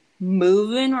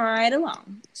 Moving right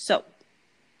along. So,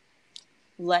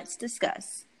 let's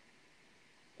discuss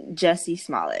Jussie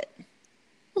Smollett.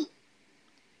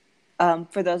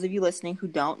 For those of you listening who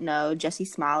don't know, Jussie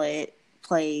Smollett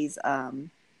plays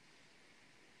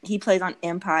he plays on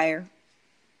Empire.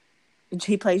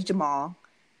 He plays Jamal,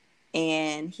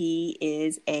 and he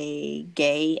is a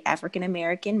gay African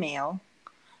American male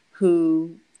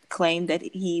who claimed that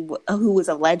who was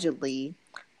allegedly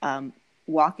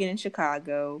walking in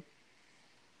Chicago.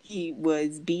 He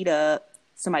was beat up.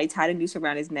 Somebody tied a noose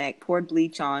around his neck, poured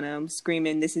bleach on him,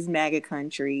 screaming, "This is MAGA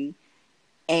country."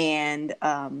 And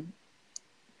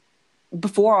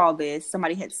before all this,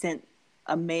 somebody had sent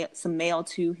some mail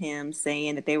to him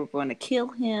saying that they were going to kill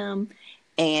him,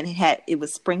 and it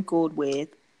was sprinkled with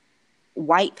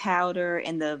white powder,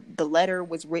 and the letter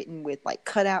was written with like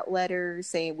cutout letters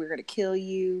saying we're going to kill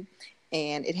you,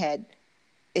 and it had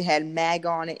MAG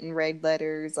on it in red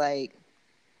letters. Like,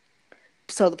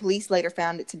 so the police later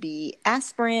found it to be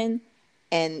aspirin,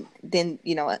 and then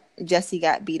Jussie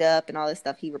got beat up and all this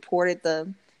stuff. He reported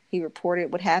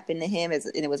what happened to him, and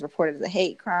it was reported as a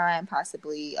hate crime,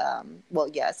 possibly.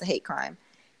 It's a hate crime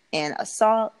and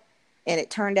assault, and it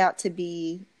turned out to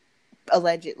be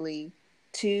allegedly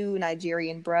 2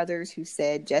 Nigerian brothers who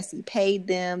said Jussie paid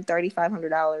them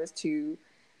 $3,500 to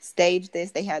stage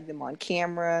this. They had them on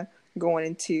camera going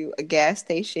into a gas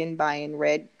station buying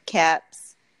red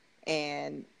caps,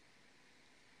 and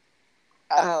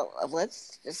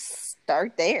let's just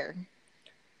start there.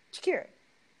 Shakira.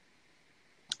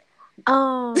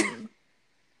 I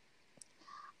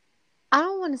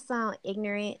don't want to sound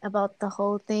ignorant about the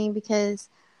whole thing because,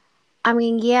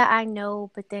 yeah, I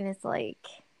know, but then it's like,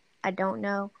 I don't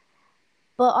know.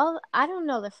 But I don't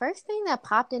know. The first thing that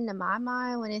popped into my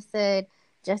mind when it said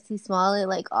Jussie Smollett,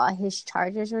 like all his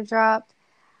charges were dropped,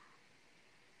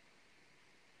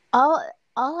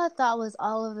 all I thought was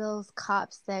all of those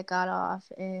cops that got off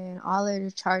and all of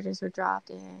the charges were dropped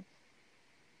and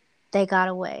they got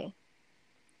away.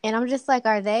 And I'm just like,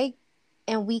 are they?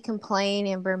 And we complain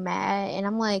and we're mad. And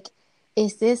I'm like,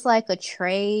 is this like a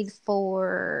trade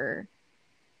for,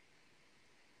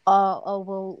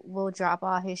 we'll drop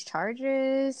all his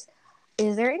charges?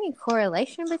 Is there any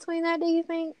correlation between that, do you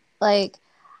think? Like,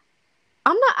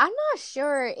 I'm not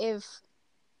sure if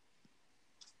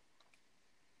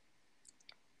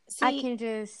I can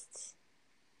just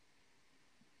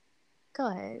go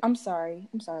ahead. I'm sorry.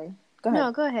 Go ahead.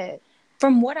 No, go ahead.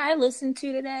 From what I listened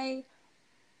to today,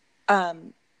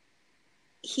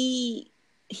 he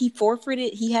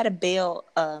forfeited. He had a bail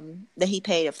that he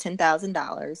paid of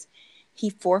 $10,000. He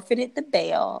forfeited the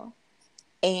bail,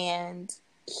 and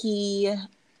he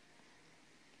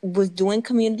was doing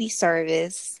community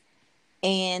service,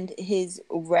 and his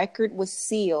record was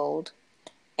sealed.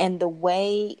 And the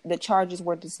way the charges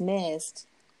were dismissed,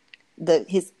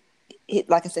 his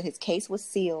like I said, his case was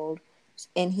sealed,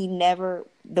 and he never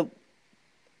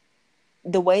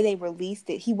the way they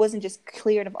released it, he wasn't just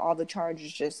cleared of all the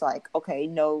charges, just like, okay,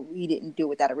 no, he didn't do it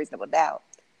without a reasonable doubt.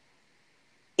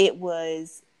 It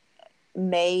was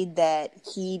made that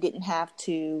he didn't have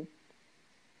to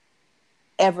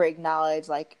ever acknowledge,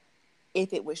 like,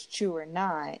 if it was true or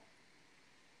not.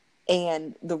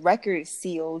 And the record is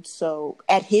sealed, so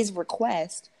at his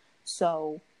request,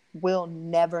 so we'll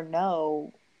never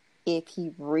know if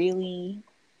he really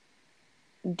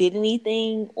did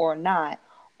anything or not.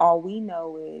 All we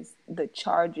know is the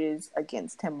charges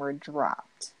against him were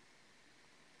dropped.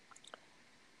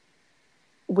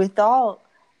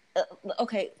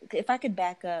 Okay, if I could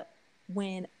back up,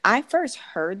 when I first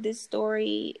heard this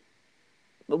story,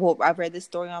 well, I read this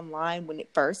story online when it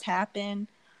first happened.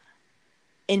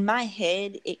 In my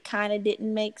head, it kind of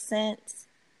didn't make sense,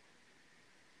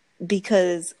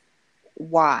 because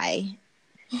why?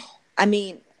 I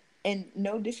mean, and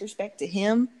no disrespect to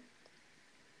him,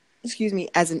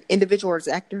 as an individual or as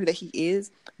an actor that he is,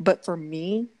 but for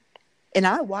me, and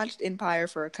I watched Empire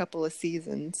for a couple of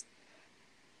seasons,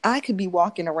 I could be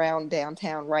walking around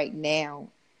downtown right now,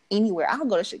 anywhere. I'll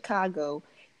go to Chicago,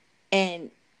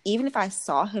 and even if I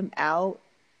saw him out,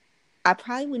 I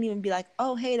probably wouldn't even be like,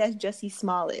 oh, hey, that's Jussie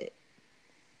Smollett.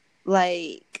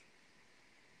 Like,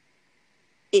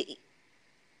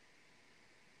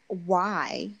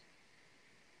 why?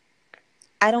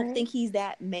 I don't think he's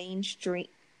that mainstream.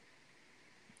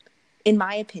 In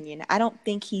my opinion, I don't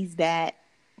think he's that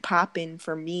poppin'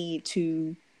 for me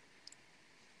to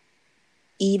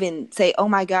even say, oh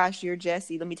my gosh, you're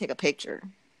Jussie, let me take a picture.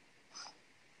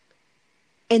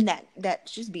 And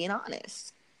that's just being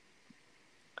honest.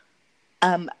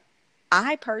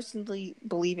 I personally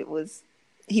believe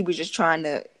he was just trying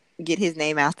to get his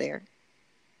name out there,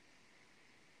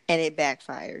 and it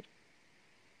backfired.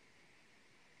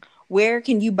 Where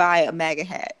can you buy a MAGA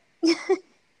hat?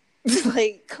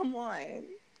 Like, come on.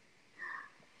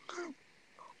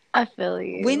 I feel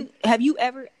you.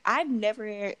 I've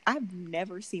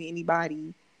never seen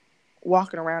anybody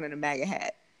walking around in a MAGA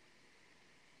hat.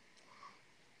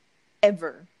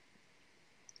 Ever.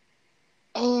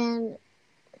 And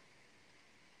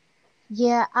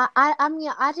yeah, I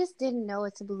mean, I just didn't know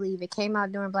what to believe. It came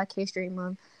out during Black History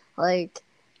Month. Like,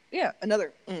 yeah,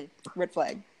 another red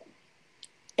flag.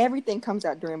 Everything comes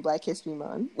out during Black History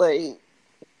Month. Like,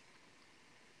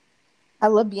 I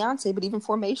love Beyonce, but even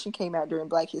Formation came out during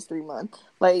Black History Month.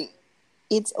 Like,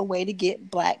 it's a way to get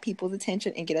Black people's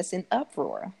attention and get us in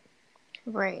uproar.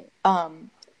 Right.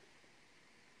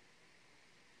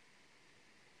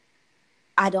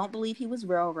 I don't believe he was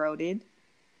railroaded.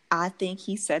 I think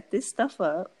he set this stuff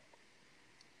up.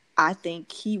 I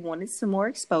think he wanted some more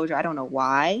exposure. I don't know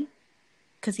why.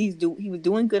 Because he was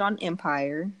doing good on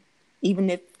Empire. Even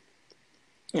if,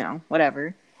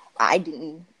 whatever. I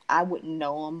wouldn't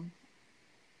know him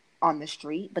on the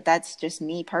street. But that's just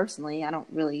me personally. I don't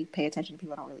really pay attention to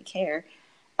people. I don't really care.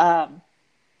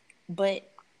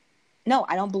 But, no,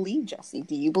 I don't believe Jussie.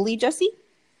 Do you believe Jussie?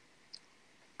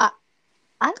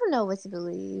 I don't know what to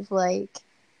believe. Like,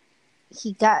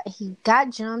 he got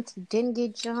jumped. He didn't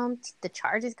get jumped. The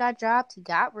charges got dropped. He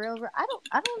got railroaded. I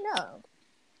don't know.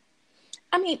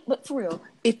 I mean, but for real,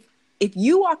 if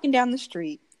you walking down the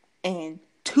street and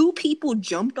 2 people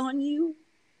jumped on you,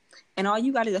 and all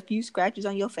you got is a few scratches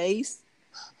on your face,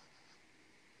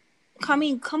 I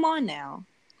mean, come on now.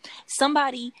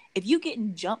 Somebody, if you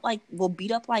getting jumped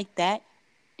beat up like that,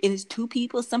 and it's 2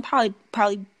 people, somebody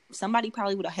probably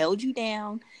would have held you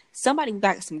down. Somebody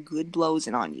got some good blows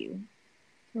in on you.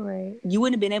 Right. You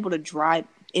wouldn't have been able to drive,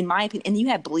 in my opinion. And you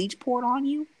had bleach poured on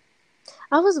you.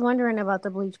 I was wondering about the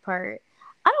bleach part.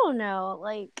 I don't know.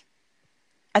 Like,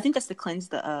 I think that's to cleanse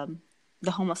the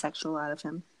homosexual out of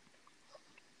him.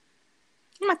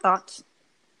 My thoughts.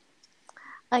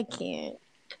 I can't.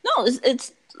 No,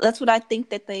 it's that's what I think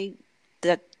that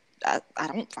I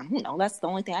don't know. That's the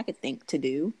only thing I could think to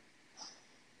do.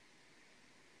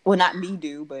 Well, not me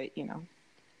do, but you know.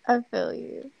 I feel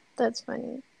you. That's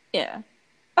funny. Yeah.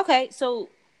 Okay, so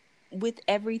with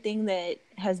everything that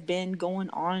has been going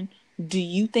on, do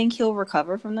you think he'll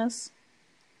recover from this?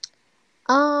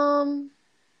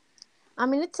 I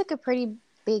mean, it took a pretty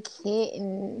big hit,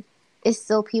 and it's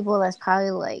still people that's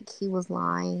probably like he was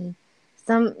lying.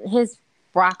 Some his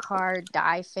rock hard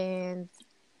die fans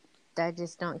that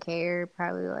just don't care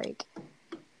probably like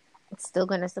still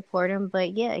gonna support him.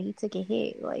 But yeah, he took a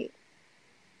hit. Like,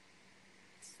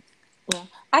 Yeah,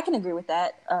 I can agree with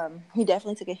that. He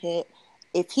definitely took a hit.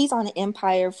 If he's on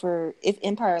Empire if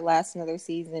Empire lasts another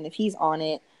season, if he's on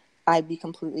it, I'd be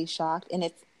completely shocked. And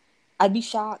if I'd be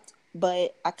shocked,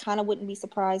 but I kind of wouldn't be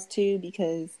surprised too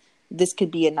because this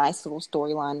could be a nice little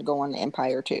storyline to go on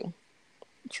Empire too.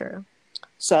 true.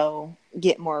 So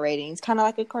get more ratings, kind of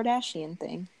like a Kardashian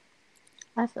thing.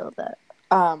 I feel that.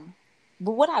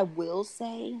 But what I will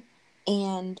say,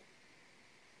 and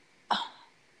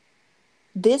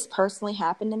this personally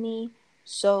happened to me.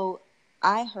 So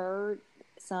I heard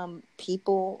some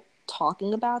people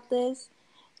talking about this,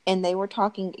 and they were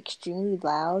talking extremely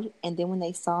loud. And then when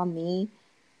they saw me,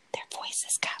 their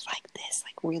voices got like this,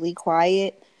 like really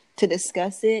quiet to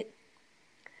discuss it.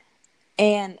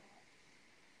 And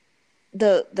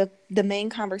the main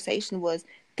conversation was,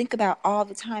 think about all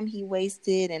the time he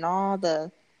wasted and all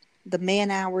the man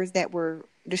hours that were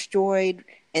destroyed,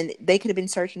 and they could have been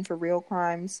searching for real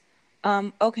crimes.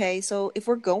 Okay, so if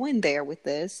we're going there with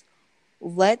this,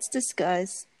 let's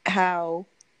discuss how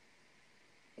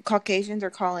Caucasians are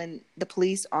calling the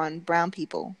police on brown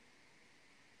people.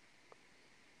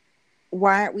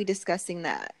 Why aren't we discussing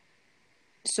that?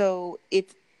 So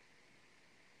if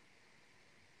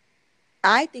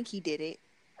I think he did it,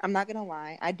 I'm not gonna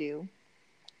lie, I do.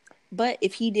 But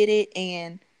if he did it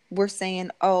and we're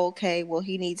saying, oh, okay, well,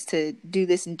 he needs to do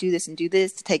this and do this and do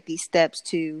this to take these steps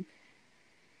to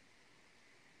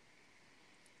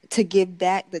give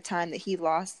back the time that he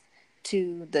lost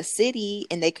to the city,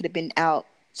 and they could have been out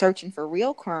searching for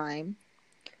real crime.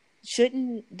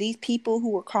 Shouldn't these people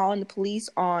who were calling the police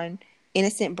on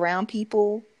innocent brown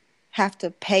people have to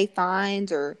pay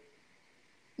fines or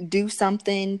do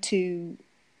something to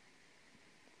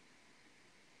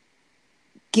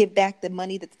give back the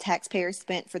money that the taxpayers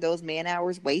spent for those man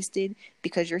hours wasted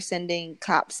because you're sending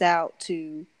cops out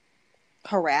to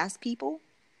harass people?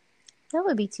 That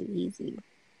would be too easy.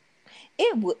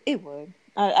 It would.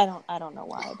 I don't know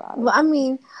why about it. Well, I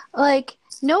mean, like,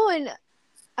 no one.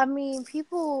 I mean,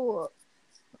 people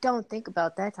don't think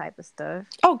about that type of stuff.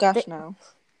 Oh gosh, no.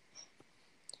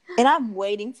 And I'm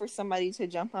waiting for somebody to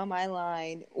jump on my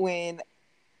line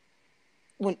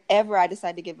whenever I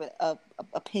decide to give a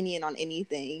opinion on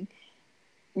anything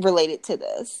related to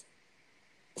this,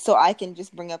 so I can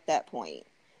just bring up that point,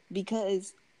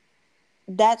 because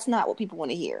that's not what people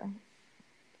want to hear.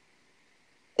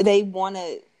 They want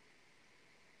to.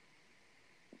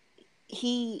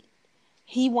 He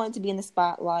wanted to be in the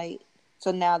spotlight,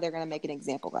 so now they're going to make an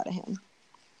example out of him.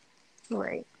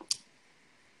 Right.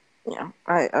 Yeah,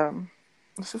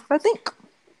 that's just what I think.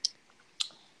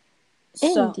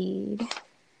 Indeed.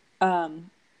 So,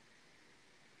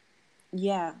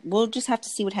 yeah, we'll just have to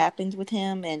see what happens with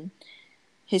him and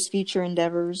his future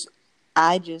endeavors.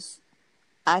 I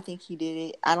think he did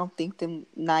it. I don't think them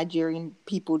Nigerian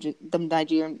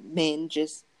men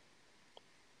just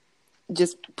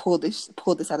pull this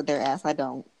out of their ass. I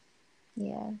don't.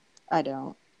 Yeah. I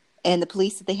don't. And the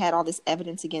police, that they had all this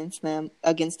evidence against him.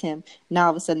 Now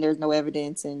all of a sudden there's no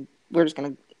evidence, and we're just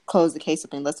gonna close the case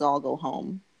up and let's all go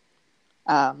home.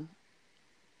 I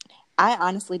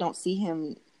honestly don't see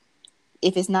him.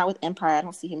 If it's not with Empire, I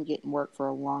don't see him getting work for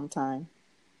a long time.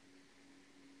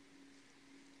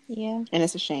 Yeah. And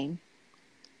it's a shame.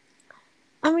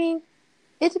 I mean,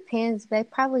 it depends. They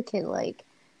probably could like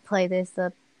play this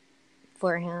up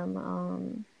for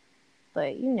him.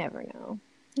 But you never know.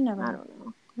 You never know. I don't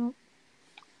know. Nope.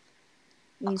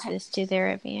 Use this to their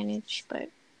advantage, but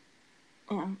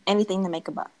yeah, anything to make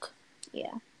a buck.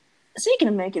 Yeah. Speaking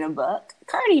of making a buck,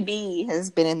 Cardi B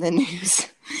has been in the news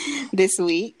this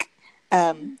week.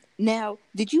 Now,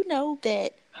 did you know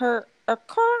that her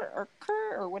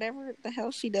or whatever the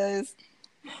hell she does,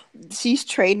 she's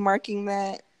trademarking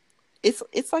that?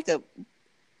 It's like a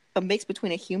mix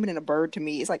between a human and a bird to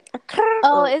me. It's like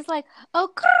it's like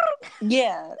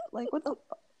yeah, like what?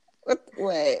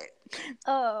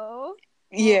 Oh.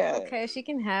 Yeah. Okay, she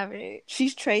can have it.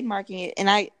 She's trademarking it, and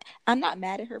I'm not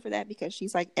mad at her for that because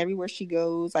she's like everywhere she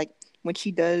goes, like when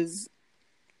she does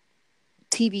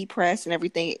TV press and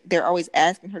everything, they're always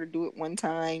asking her to do it one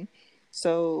time.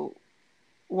 So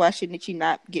why shouldn't you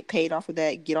not get paid off of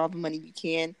that? Get all the money you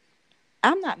can.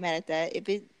 I'm not mad at that.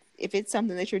 If it's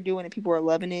something that you're doing and people are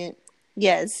loving it,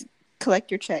 yes,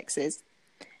 collect your checks, sis.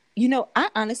 You know, I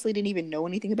honestly didn't even know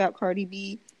anything about Cardi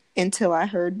B until I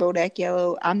heard Bodak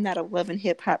Yellow. I'm not a love and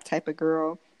hip hop type of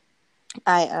girl.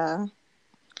 I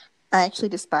I actually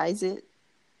despise it,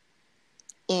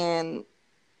 and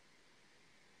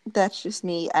that's just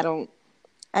me.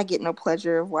 I get no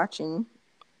pleasure of watching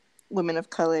women of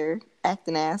color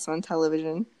acting ass on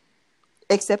television,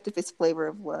 except if it's Flavor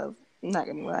of Love. I'm not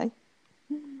gonna lie.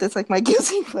 That's like my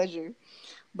guilty pleasure.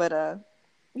 But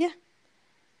yeah.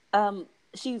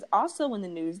 She's also in the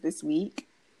news this week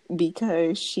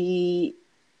because she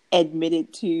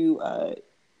admitted to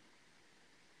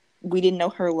we didn't know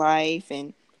her life,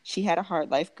 and she had a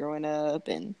hard life growing up,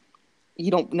 and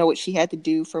you don't know what she had to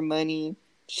do for money.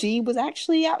 She was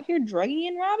actually out here drugging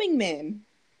and robbing men.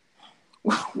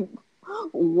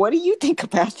 What do you think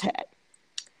about that?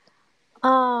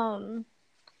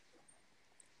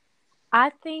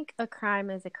 I think a crime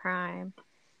is a crime.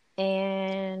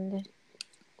 And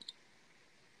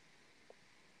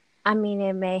I mean,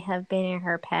 it may have been in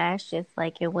her past, just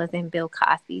like it was in Bill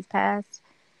Cosby's past.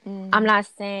 I'm not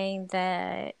saying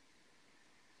that,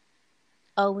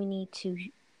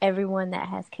 everyone that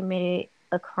has committed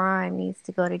a crime needs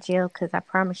to go to jail, because I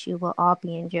promise you we'll all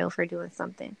be in jail for doing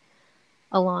something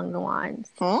along the lines.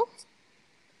 So,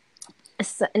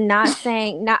 not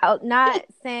saying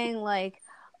like,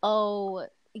 oh,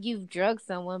 you've drugged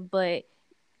someone, but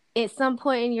at some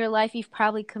point in your life you've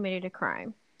probably committed a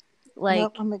crime. Like,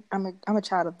 nope, I'm a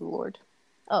child of the Lord.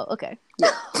 Oh, okay.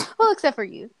 Yeah. Well, except for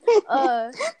you.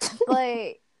 But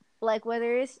like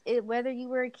whether you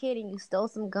were a kid and you stole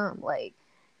some gum, like,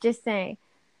 just saying,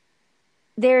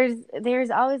 there's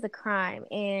always a crime,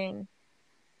 and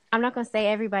I'm not gonna say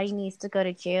everybody needs to go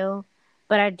to jail,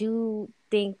 but I do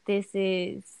think this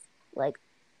is like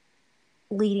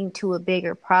leading to a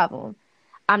bigger problem.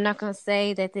 I'm not gonna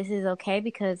say that this is okay,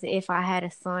 because if I had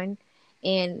a son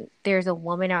and there's a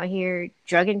woman out here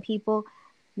drugging people,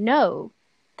 no,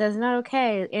 that's not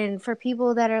okay. And for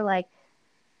people that are like,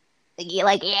 yeah,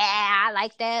 I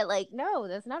like that, like, no,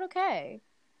 that's not okay.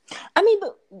 I mean,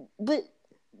 but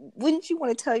wouldn't you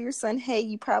want to tell your son, hey,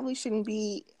 you probably shouldn't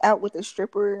be out with a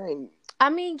stripper? And I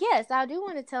mean, yes, I do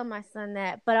want to tell my son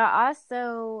that, but I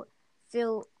also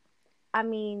feel, I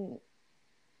mean,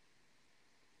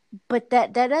 but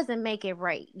that doesn't make it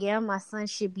right. Yeah, my son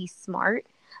should be smart,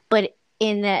 but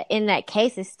in that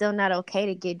case, it's still not okay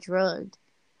to get drugged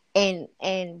and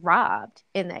robbed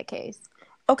in that case.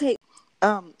 Okay,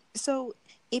 so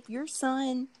if your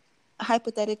son,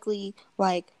 hypothetically,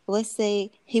 like, let's say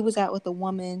he was out with a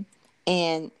woman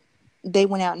and they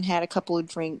went out and had a couple of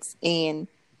drinks, and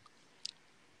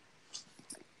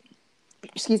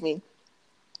excuse me,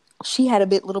 she had a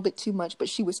little bit too much, but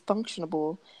she was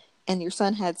functionable, and your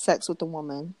son had sex with the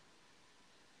woman,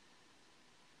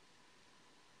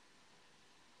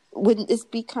 wouldn't this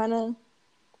be kind of...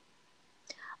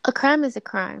 A crime is a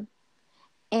crime.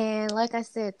 And like I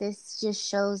said, this just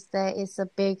shows that it's a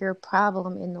bigger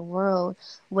problem in the world,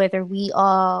 whether we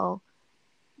all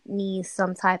need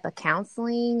some type of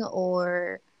counseling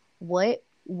or what.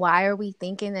 Why are we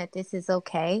thinking that this is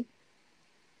okay?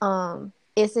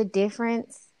 It's a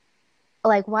difference.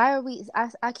 Like, why are we...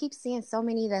 I keep seeing so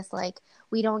many that's like,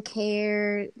 we don't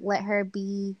care, let her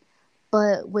be.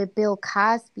 But with Bill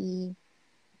Cosby,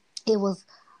 it was,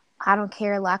 I don't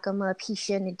care, lock him up, he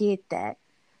shouldn't have did that.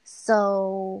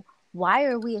 So why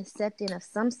are we accepting of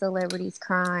some celebrities'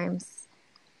 crimes,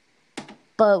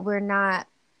 but we're not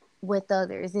with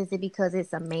others? Is it because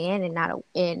it's a man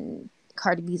and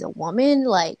Cardi B's a woman?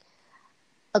 Like,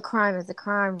 a crime is a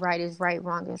crime, right is right,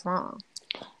 wrong is wrong.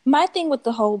 My thing with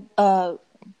the whole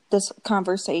this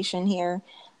conversation here,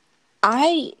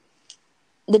 the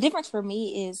difference for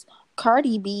me is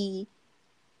Cardi B,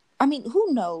 I mean,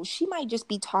 who knows? She might just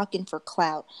be talking for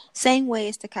clout. Same way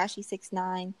as Tekashi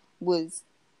 6ix9ine was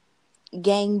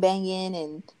gang banging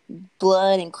and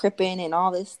blood and cripping and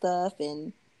all this stuff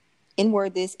and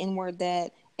N-word this, N-word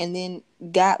that, and then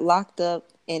got locked up.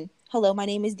 And hello, my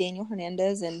name is Daniel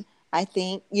Hernandez, and I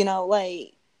think,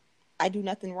 like, I do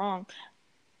nothing wrong.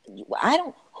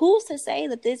 Who's to say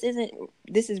that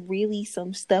this is really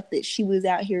some stuff that she was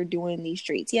out here doing in these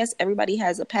streets? Yes, everybody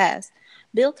has a past.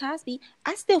 Bill Cosby,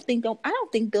 I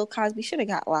don't think Bill Cosby should have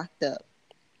got locked up.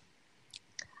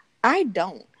 I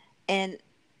don't. And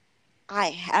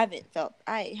I haven't felt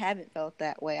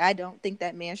that way. I don't think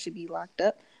that man should be locked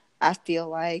up. I feel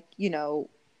like,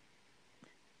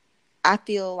 I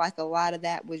feel like a lot of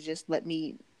that was just let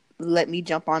me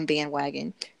jump on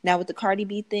bandwagon. Now with the Cardi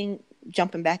B thing,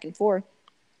 jumping back and forth,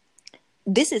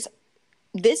 this is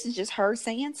this is just her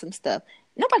saying some stuff.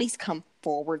 Nobody's come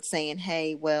forward saying,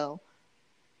 "Hey, well,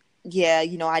 yeah,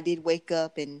 I did wake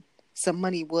up and some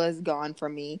money was gone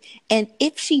from me." And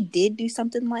if she did do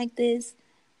something like this,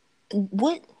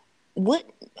 what what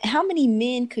how many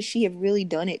men could she have really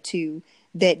done it to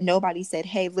that nobody said,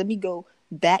 "Hey, let me go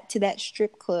back to that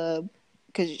strip club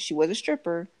because she was a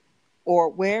stripper or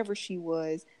wherever she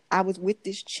was. I was with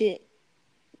this chick,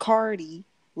 Cardi.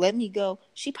 Let me go."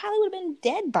 She probably would have been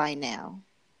dead by now.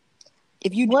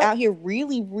 If you What? out here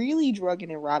really, really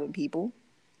drugging and robbing people.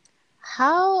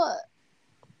 How?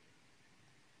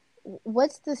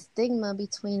 What's the stigma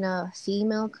between a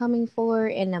female coming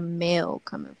forward and a male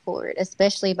coming forward,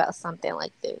 especially about something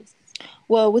like this?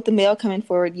 Well, with the male coming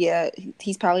forward, yeah,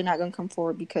 he's probably not going to come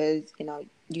forward because,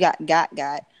 you got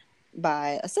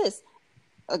by a cis,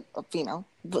 a female.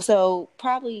 So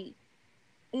probably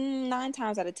 9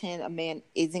 times out of 10, a man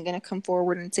isn't going to come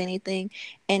forward and say anything.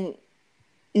 And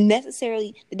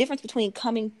necessarily, the difference between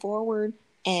coming forward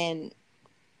and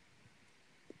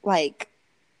like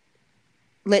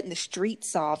letting the street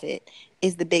solve it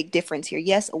is the big difference here.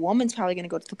 Yes, a woman's probably going to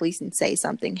go to the police and say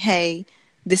something. Hey,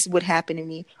 this is what happened to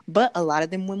me. But a lot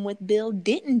of them women with Bill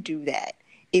didn't do that.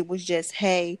 It was just,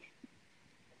 hey,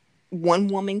 one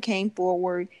woman came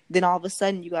forward, then all of a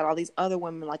sudden you got all these other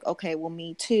women like, okay, well,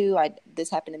 me too.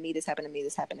 This happened to me, this happened to me,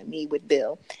 this happened to me with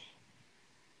Bill.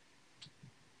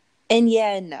 And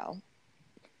yeah, no.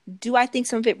 Do I think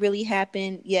some of it really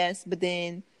happened? Yes, but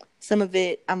then some of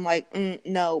it I'm like,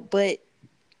 no. But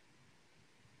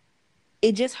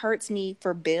it just hurts me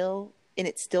for Bill, and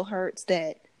it still hurts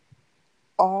that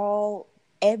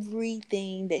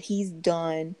everything that he's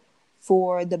done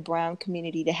for the brown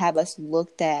community to have us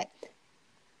looked at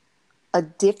a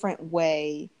different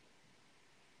way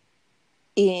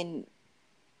in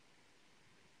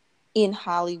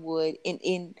Hollywood,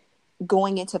 in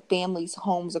going into families'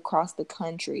 homes across the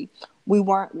country. We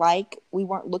weren't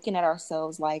looking at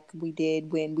ourselves like we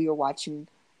did when we were watching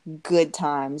Good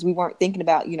Times. We weren't thinking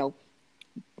about,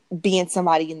 being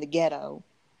somebody in the ghetto.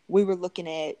 We were looking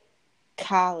at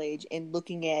college and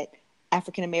looking at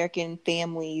African American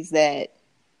families that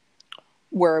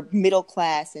were middle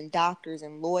class and doctors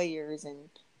and lawyers and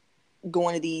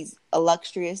going to these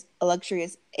illustrious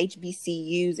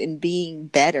HBCUs and being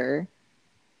better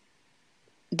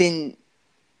than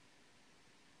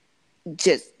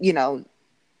just,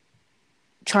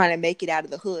 trying to make it out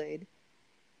of the hood.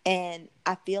 And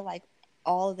I feel like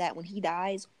all of that, when he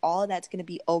dies, all of that's going to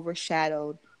be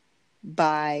overshadowed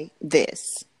by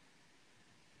this.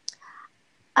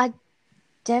 I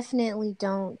definitely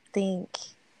don't think,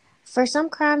 for some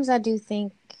crimes, I do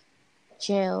think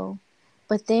jail,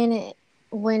 but then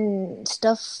when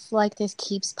stuff like this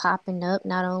keeps popping up,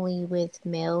 not only with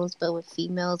males but with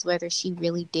females, whether she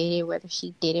really did it, whether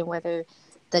she didn't, whether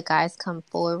the guys come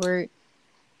forward,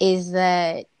 is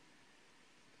that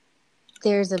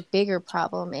there's a bigger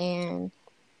problem, and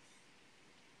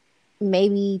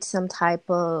maybe some type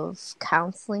of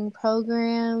counseling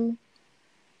program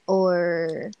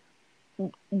or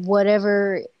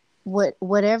whatever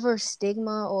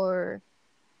stigma or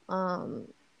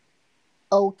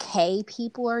okay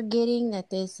people are getting, that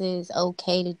this is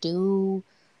okay to do.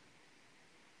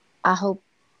 I hope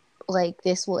like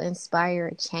this will inspire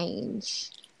a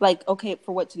change. Like, okay,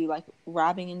 for what to do? Like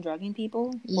robbing and drugging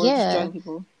people? Or just Yeah, drugging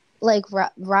people? like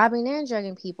robbing and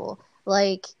drugging people.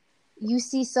 Like, you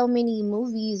see so many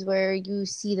movies where you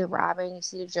see the robbing, you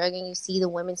see the drugging, you see the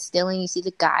women stealing, you see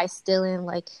the guys stealing,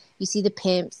 like you see the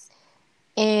pimps.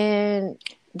 And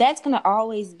that's going to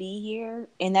always be here,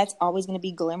 and that's always going to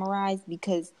be glamorized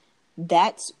because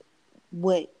that's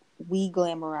what we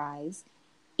glamorize.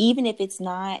 Even if it's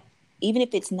not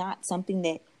something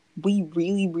that we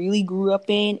really, really grew up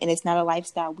in and it's not a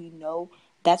lifestyle we know,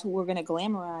 that's what we're going to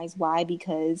glamorize. Why?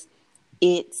 Because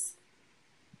it's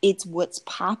what's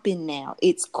popping now.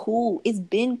 It's cool. It's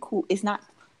been cool. It's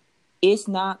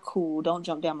not cool. Don't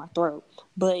jump down my throat.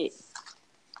 But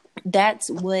that's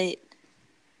what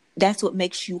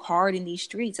makes you hard in these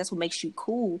streets. That's what makes you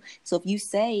cool. So if you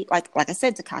say, like I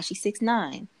said, Tekashi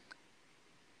 6ix9ine,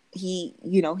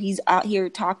 he's out here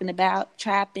talking about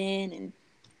trapping and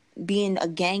being a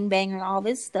gangbanger and all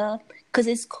this stuff because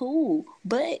it's cool.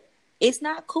 But it's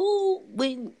not cool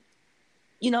when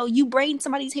you braiding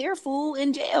somebody's hair full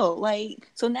in jail. Like,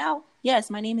 so now,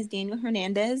 yes, my name is Daniel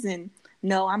Hernandez, and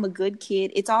no, I'm a good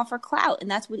kid. It's all for clout, and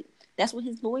that's what That's what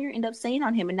his lawyer ended up saying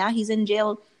on him. And now he's in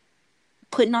jail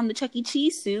putting on the Chuck E.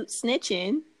 Cheese suit,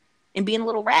 snitching, and being a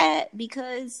little rat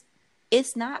because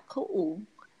it's not cool.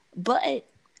 But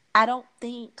I don't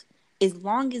think as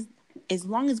long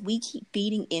as we keep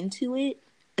feeding into it,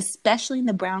 especially in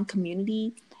the brown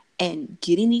community, and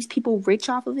getting these people rich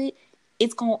off of it,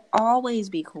 it's gonna always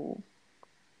be cool.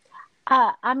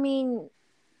 I mean,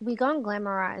 we gonna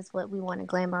glamorize what we want to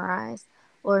glamorize,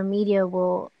 or media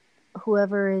will,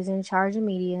 whoever is in charge of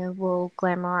media will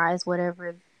glamorize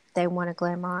whatever they want to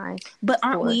glamorize. But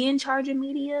aren't we in charge of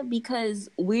media because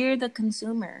we're the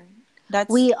consumer?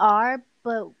 We are,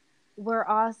 but we're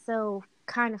also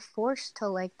kind of forced to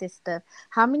like this stuff.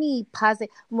 How many positive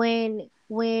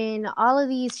when all of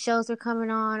these shows were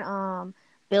coming on,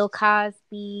 Bill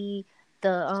Cosby,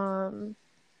 the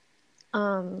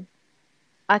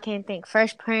I can't think,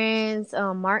 Fresh Prince,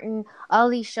 Martin, all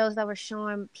these shows that were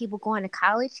showing people going to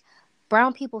college,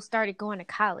 brown people started going to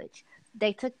college.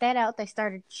 They took that out. They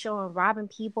started showing robbing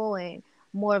people and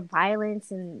more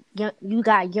violence, and you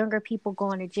got younger people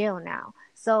going to jail now.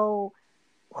 So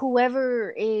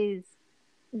whoever is,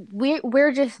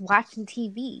 we're just watching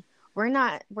TV. We're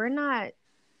not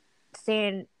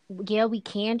saying, yeah, we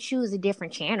can choose a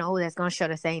different channel that's going to show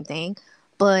the same thing,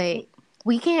 but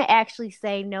we can't actually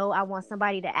say, no, I want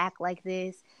somebody to act like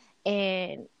this.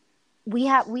 And we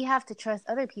have to trust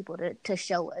other people to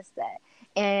show us that.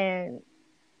 And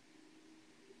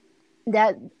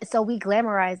that, so we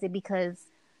glamorize it because,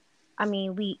 I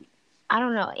mean, I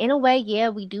don't know, in a way, yeah,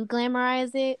 we do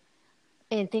glamorize it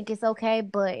and think it's okay,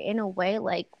 but in a way,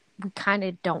 like, we kind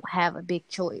of don't have a big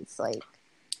choice. Like,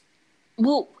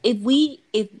 well,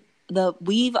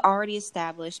 we've already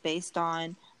established based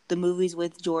on the movies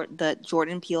that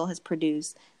Jordan Peele has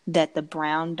produced that the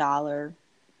brown dollar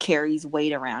carries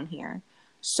weight around here.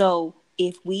 So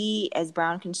if we as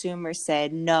brown consumers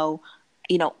said, no,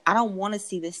 I don't want to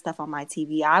see this stuff on my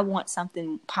TV. I want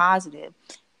something positive.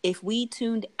 If we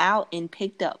tuned out and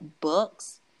picked up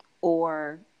books,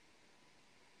 or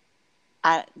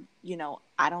I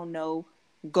don't know,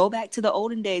 go back to the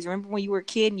olden days. Remember when you were a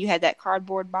kid and you had that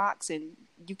cardboard box and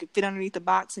you could fit underneath the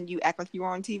box and you act like you were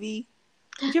on TV?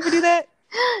 Did you ever do that?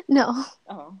 No.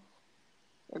 Oh,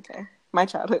 okay. My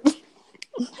childhood.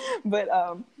 But,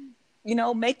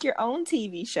 make your own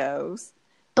TV shows.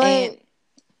 But,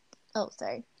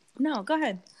 sorry. No, go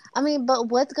ahead. I mean, but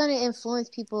what's going to influence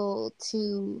people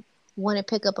to want to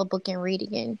pick up a book and read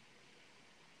again?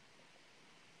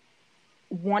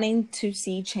 Wanting to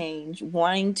see change,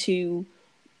 wanting to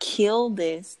kill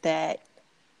this, that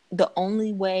the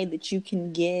only way that you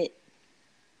could get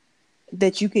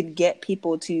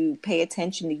people to pay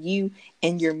attention to you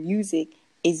and your music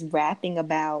is rapping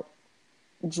about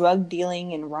drug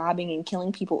dealing and robbing and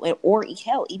killing people, or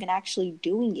hell, even actually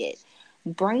doing it.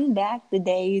 Bring back the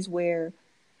days where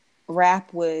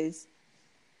rap was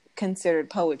considered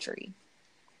poetry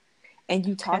and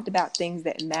you talked about things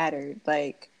that mattered,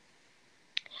 like,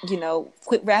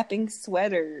 quit rapping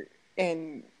sweater.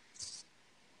 And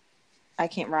I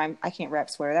can't rap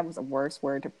sweater. That was the worst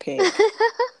word to pick.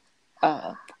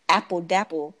 Apple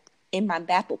dapple in my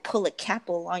bapple, pull a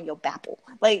capple on your bapple.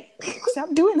 Like,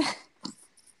 stop doing that.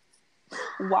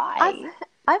 Why?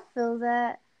 I feel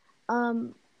that.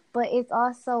 But it's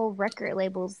also record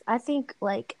labels. I think,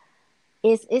 like,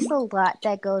 it's a lot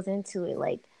that goes into it.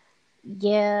 Like,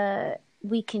 yeah,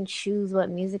 we can choose what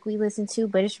music we listen to,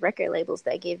 but it's record labels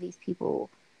that give these people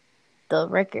the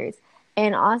records.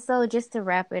 And also, just to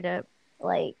wrap it up,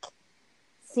 like,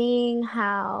 seeing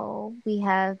how we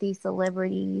have these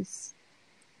celebrities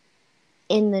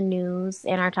in the news,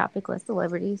 and our topic was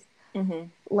celebrities,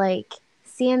 like,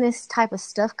 seeing this type of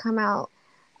stuff come out,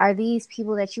 are these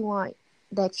people that you want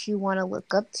to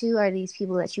look up to? Are these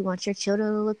people that you want your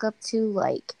children to look up to?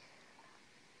 Like,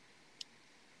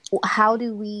 how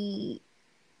do we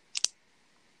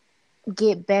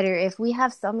get better if we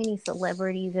have so many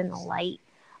celebrities in the light?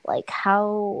 Like,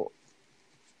 how?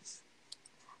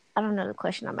 I don't know the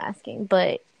question I'm asking,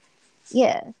 but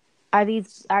yeah, are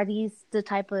these the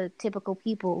type of typical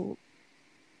people?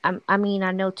 I mean,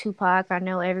 I know Tupac. I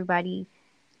know everybody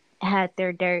had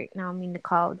their dirt. I don't mean to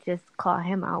call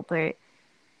him out, but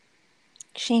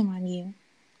shame on you.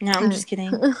 No, I'm just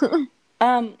kidding.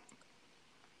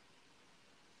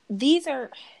 These are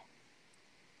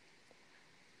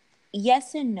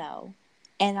yes and no,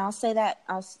 and I'll say that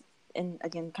and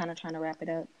again, kind of trying to wrap it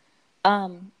up.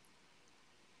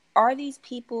 Are these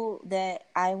people that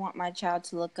I want my child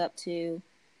to look up to?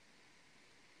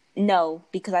 No,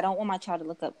 because I don't want my child to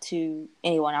look up to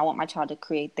anyone. I want my child to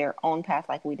create their own path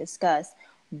like we discussed.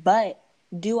 But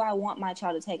do I want my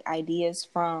child to take ideas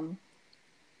from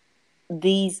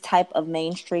these type of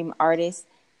mainstream artists?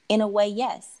 In a way,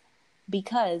 yes,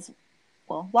 because,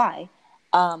 well, why?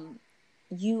 Um,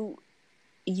 you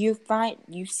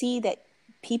you see that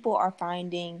people are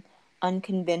finding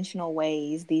unconventional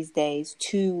ways these days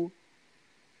to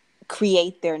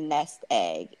create their nest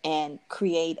egg and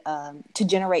create to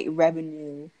generate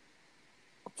revenue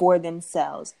for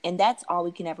themselves, and that's all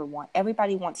we can ever want.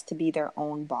 Everybody wants to be their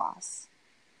own boss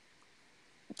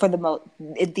for the most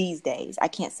these days. I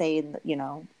can't say in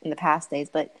the past days,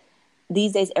 but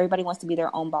these days everybody wants to be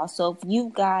their own boss. So if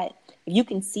you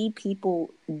can see people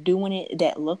doing it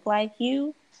that look like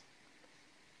you,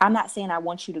 I'm not saying I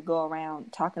want you to go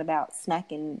around talking about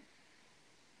smacking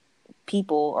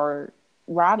people or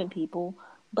robbing people,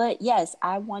 but yes,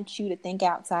 I want you to think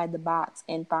outside the box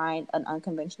and find an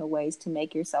unconventional ways to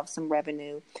make yourself some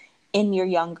revenue in your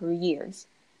younger years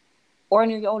or in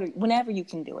your older, whenever you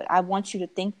can do it. I want you to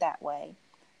think that way.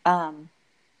 What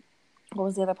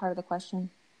was the other part of the question?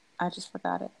 I just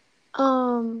forgot it.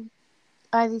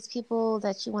 Are these people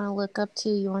that you want to look up to?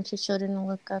 You want your children to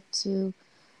look up to?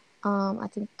 I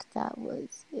think that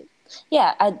was it.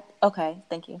 Yeah. Okay.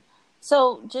 Thank you.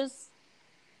 So just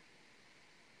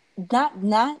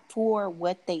not for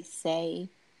what they say,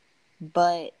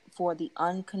 but for the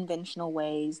unconventional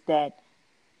ways that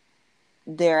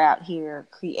they're out here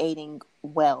creating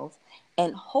wealth.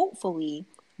 And hopefully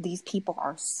these people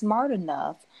are smart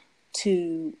enough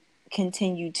to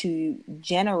continue to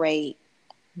generate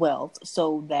wealth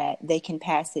so that they can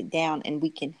pass it down and we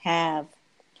can have,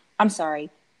 I'm sorry,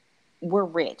 we're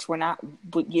rich.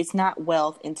 It's not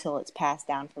wealth until it's passed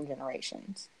down from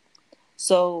generations.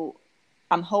 So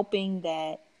I'm hoping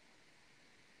that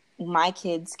my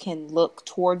kids can look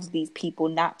towards these people,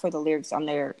 not for the lyrics on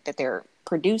that they're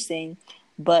producing,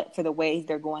 but for the ways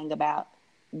they're going about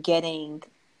getting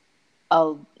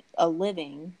a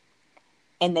living,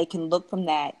 and they can look from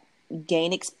that,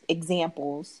 gain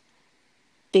examples,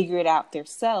 figure it out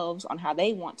themselves on how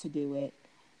they want to do it,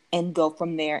 and go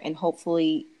from there, and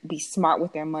hopefully be smart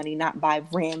with their money, not buy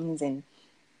rims and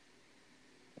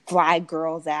fly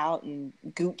girls out and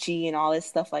Gucci and all this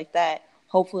stuff like that.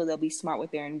 Hopefully they'll be smart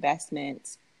with their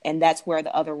investments. And that's where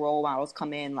the other role models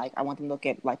come in. Like, I want them to look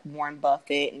at like Warren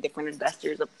Buffett and different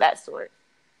investors of that sort.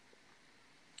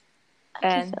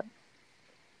 And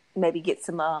maybe get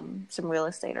some real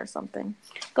estate or something.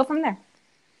 Go from there.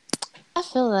 I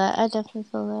feel that. I definitely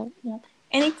feel that. Yeah.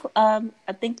 I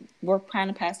think we're kind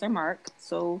of past our mark.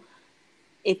 So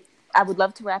if I would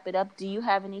love to wrap it up. Do you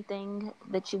have anything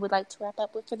that you would like to wrap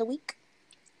up with for the week?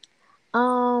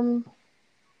 I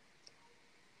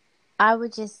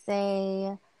would just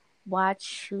say,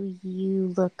 watch who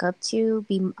you look up to.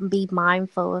 Be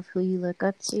mindful of who you look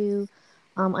up to.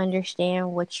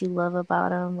 Understand what you love about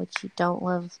them, what you don't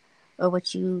love, or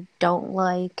what you don't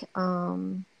like.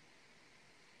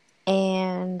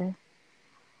 And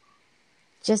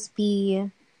just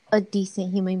be a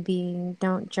decent human being.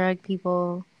 Don't drug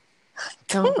people.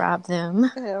 Don't rob them.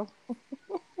 Yeah,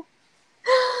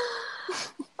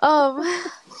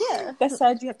 that's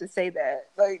sad you have to say that.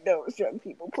 Like, no, drug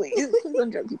people, please. Please don't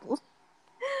drug people.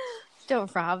 Don't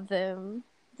rob them.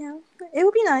 Yeah, it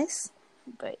would be nice.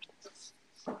 But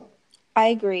I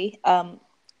agree.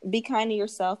 Be kind to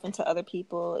yourself and to other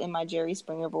people. In my Jerry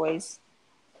Springer voice,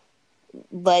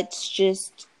 let's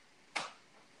just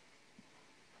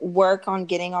work on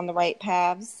getting on the right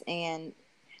paths and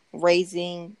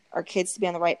raising our kids to be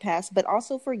on the right paths, but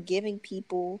also forgiving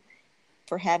people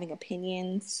for having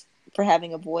opinions, for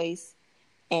having a voice,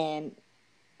 and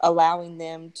allowing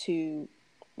them to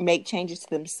make changes to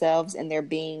themselves and their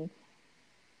being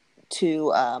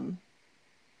to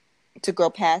grow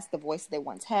past the voice they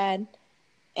once had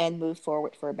and move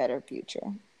forward for a better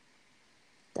future.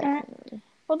 definitely.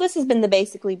 Well, this has been the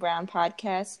Basically Brown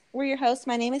podcast. We're your hosts.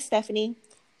 My name is Stephanie.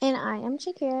 And I am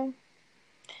Shakira.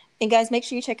 And guys, make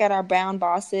sure you check out our Brown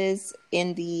Bosses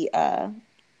in the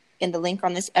link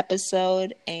on this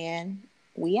episode. And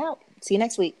we out. See you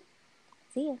next week.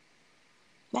 See ya.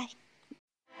 Bye.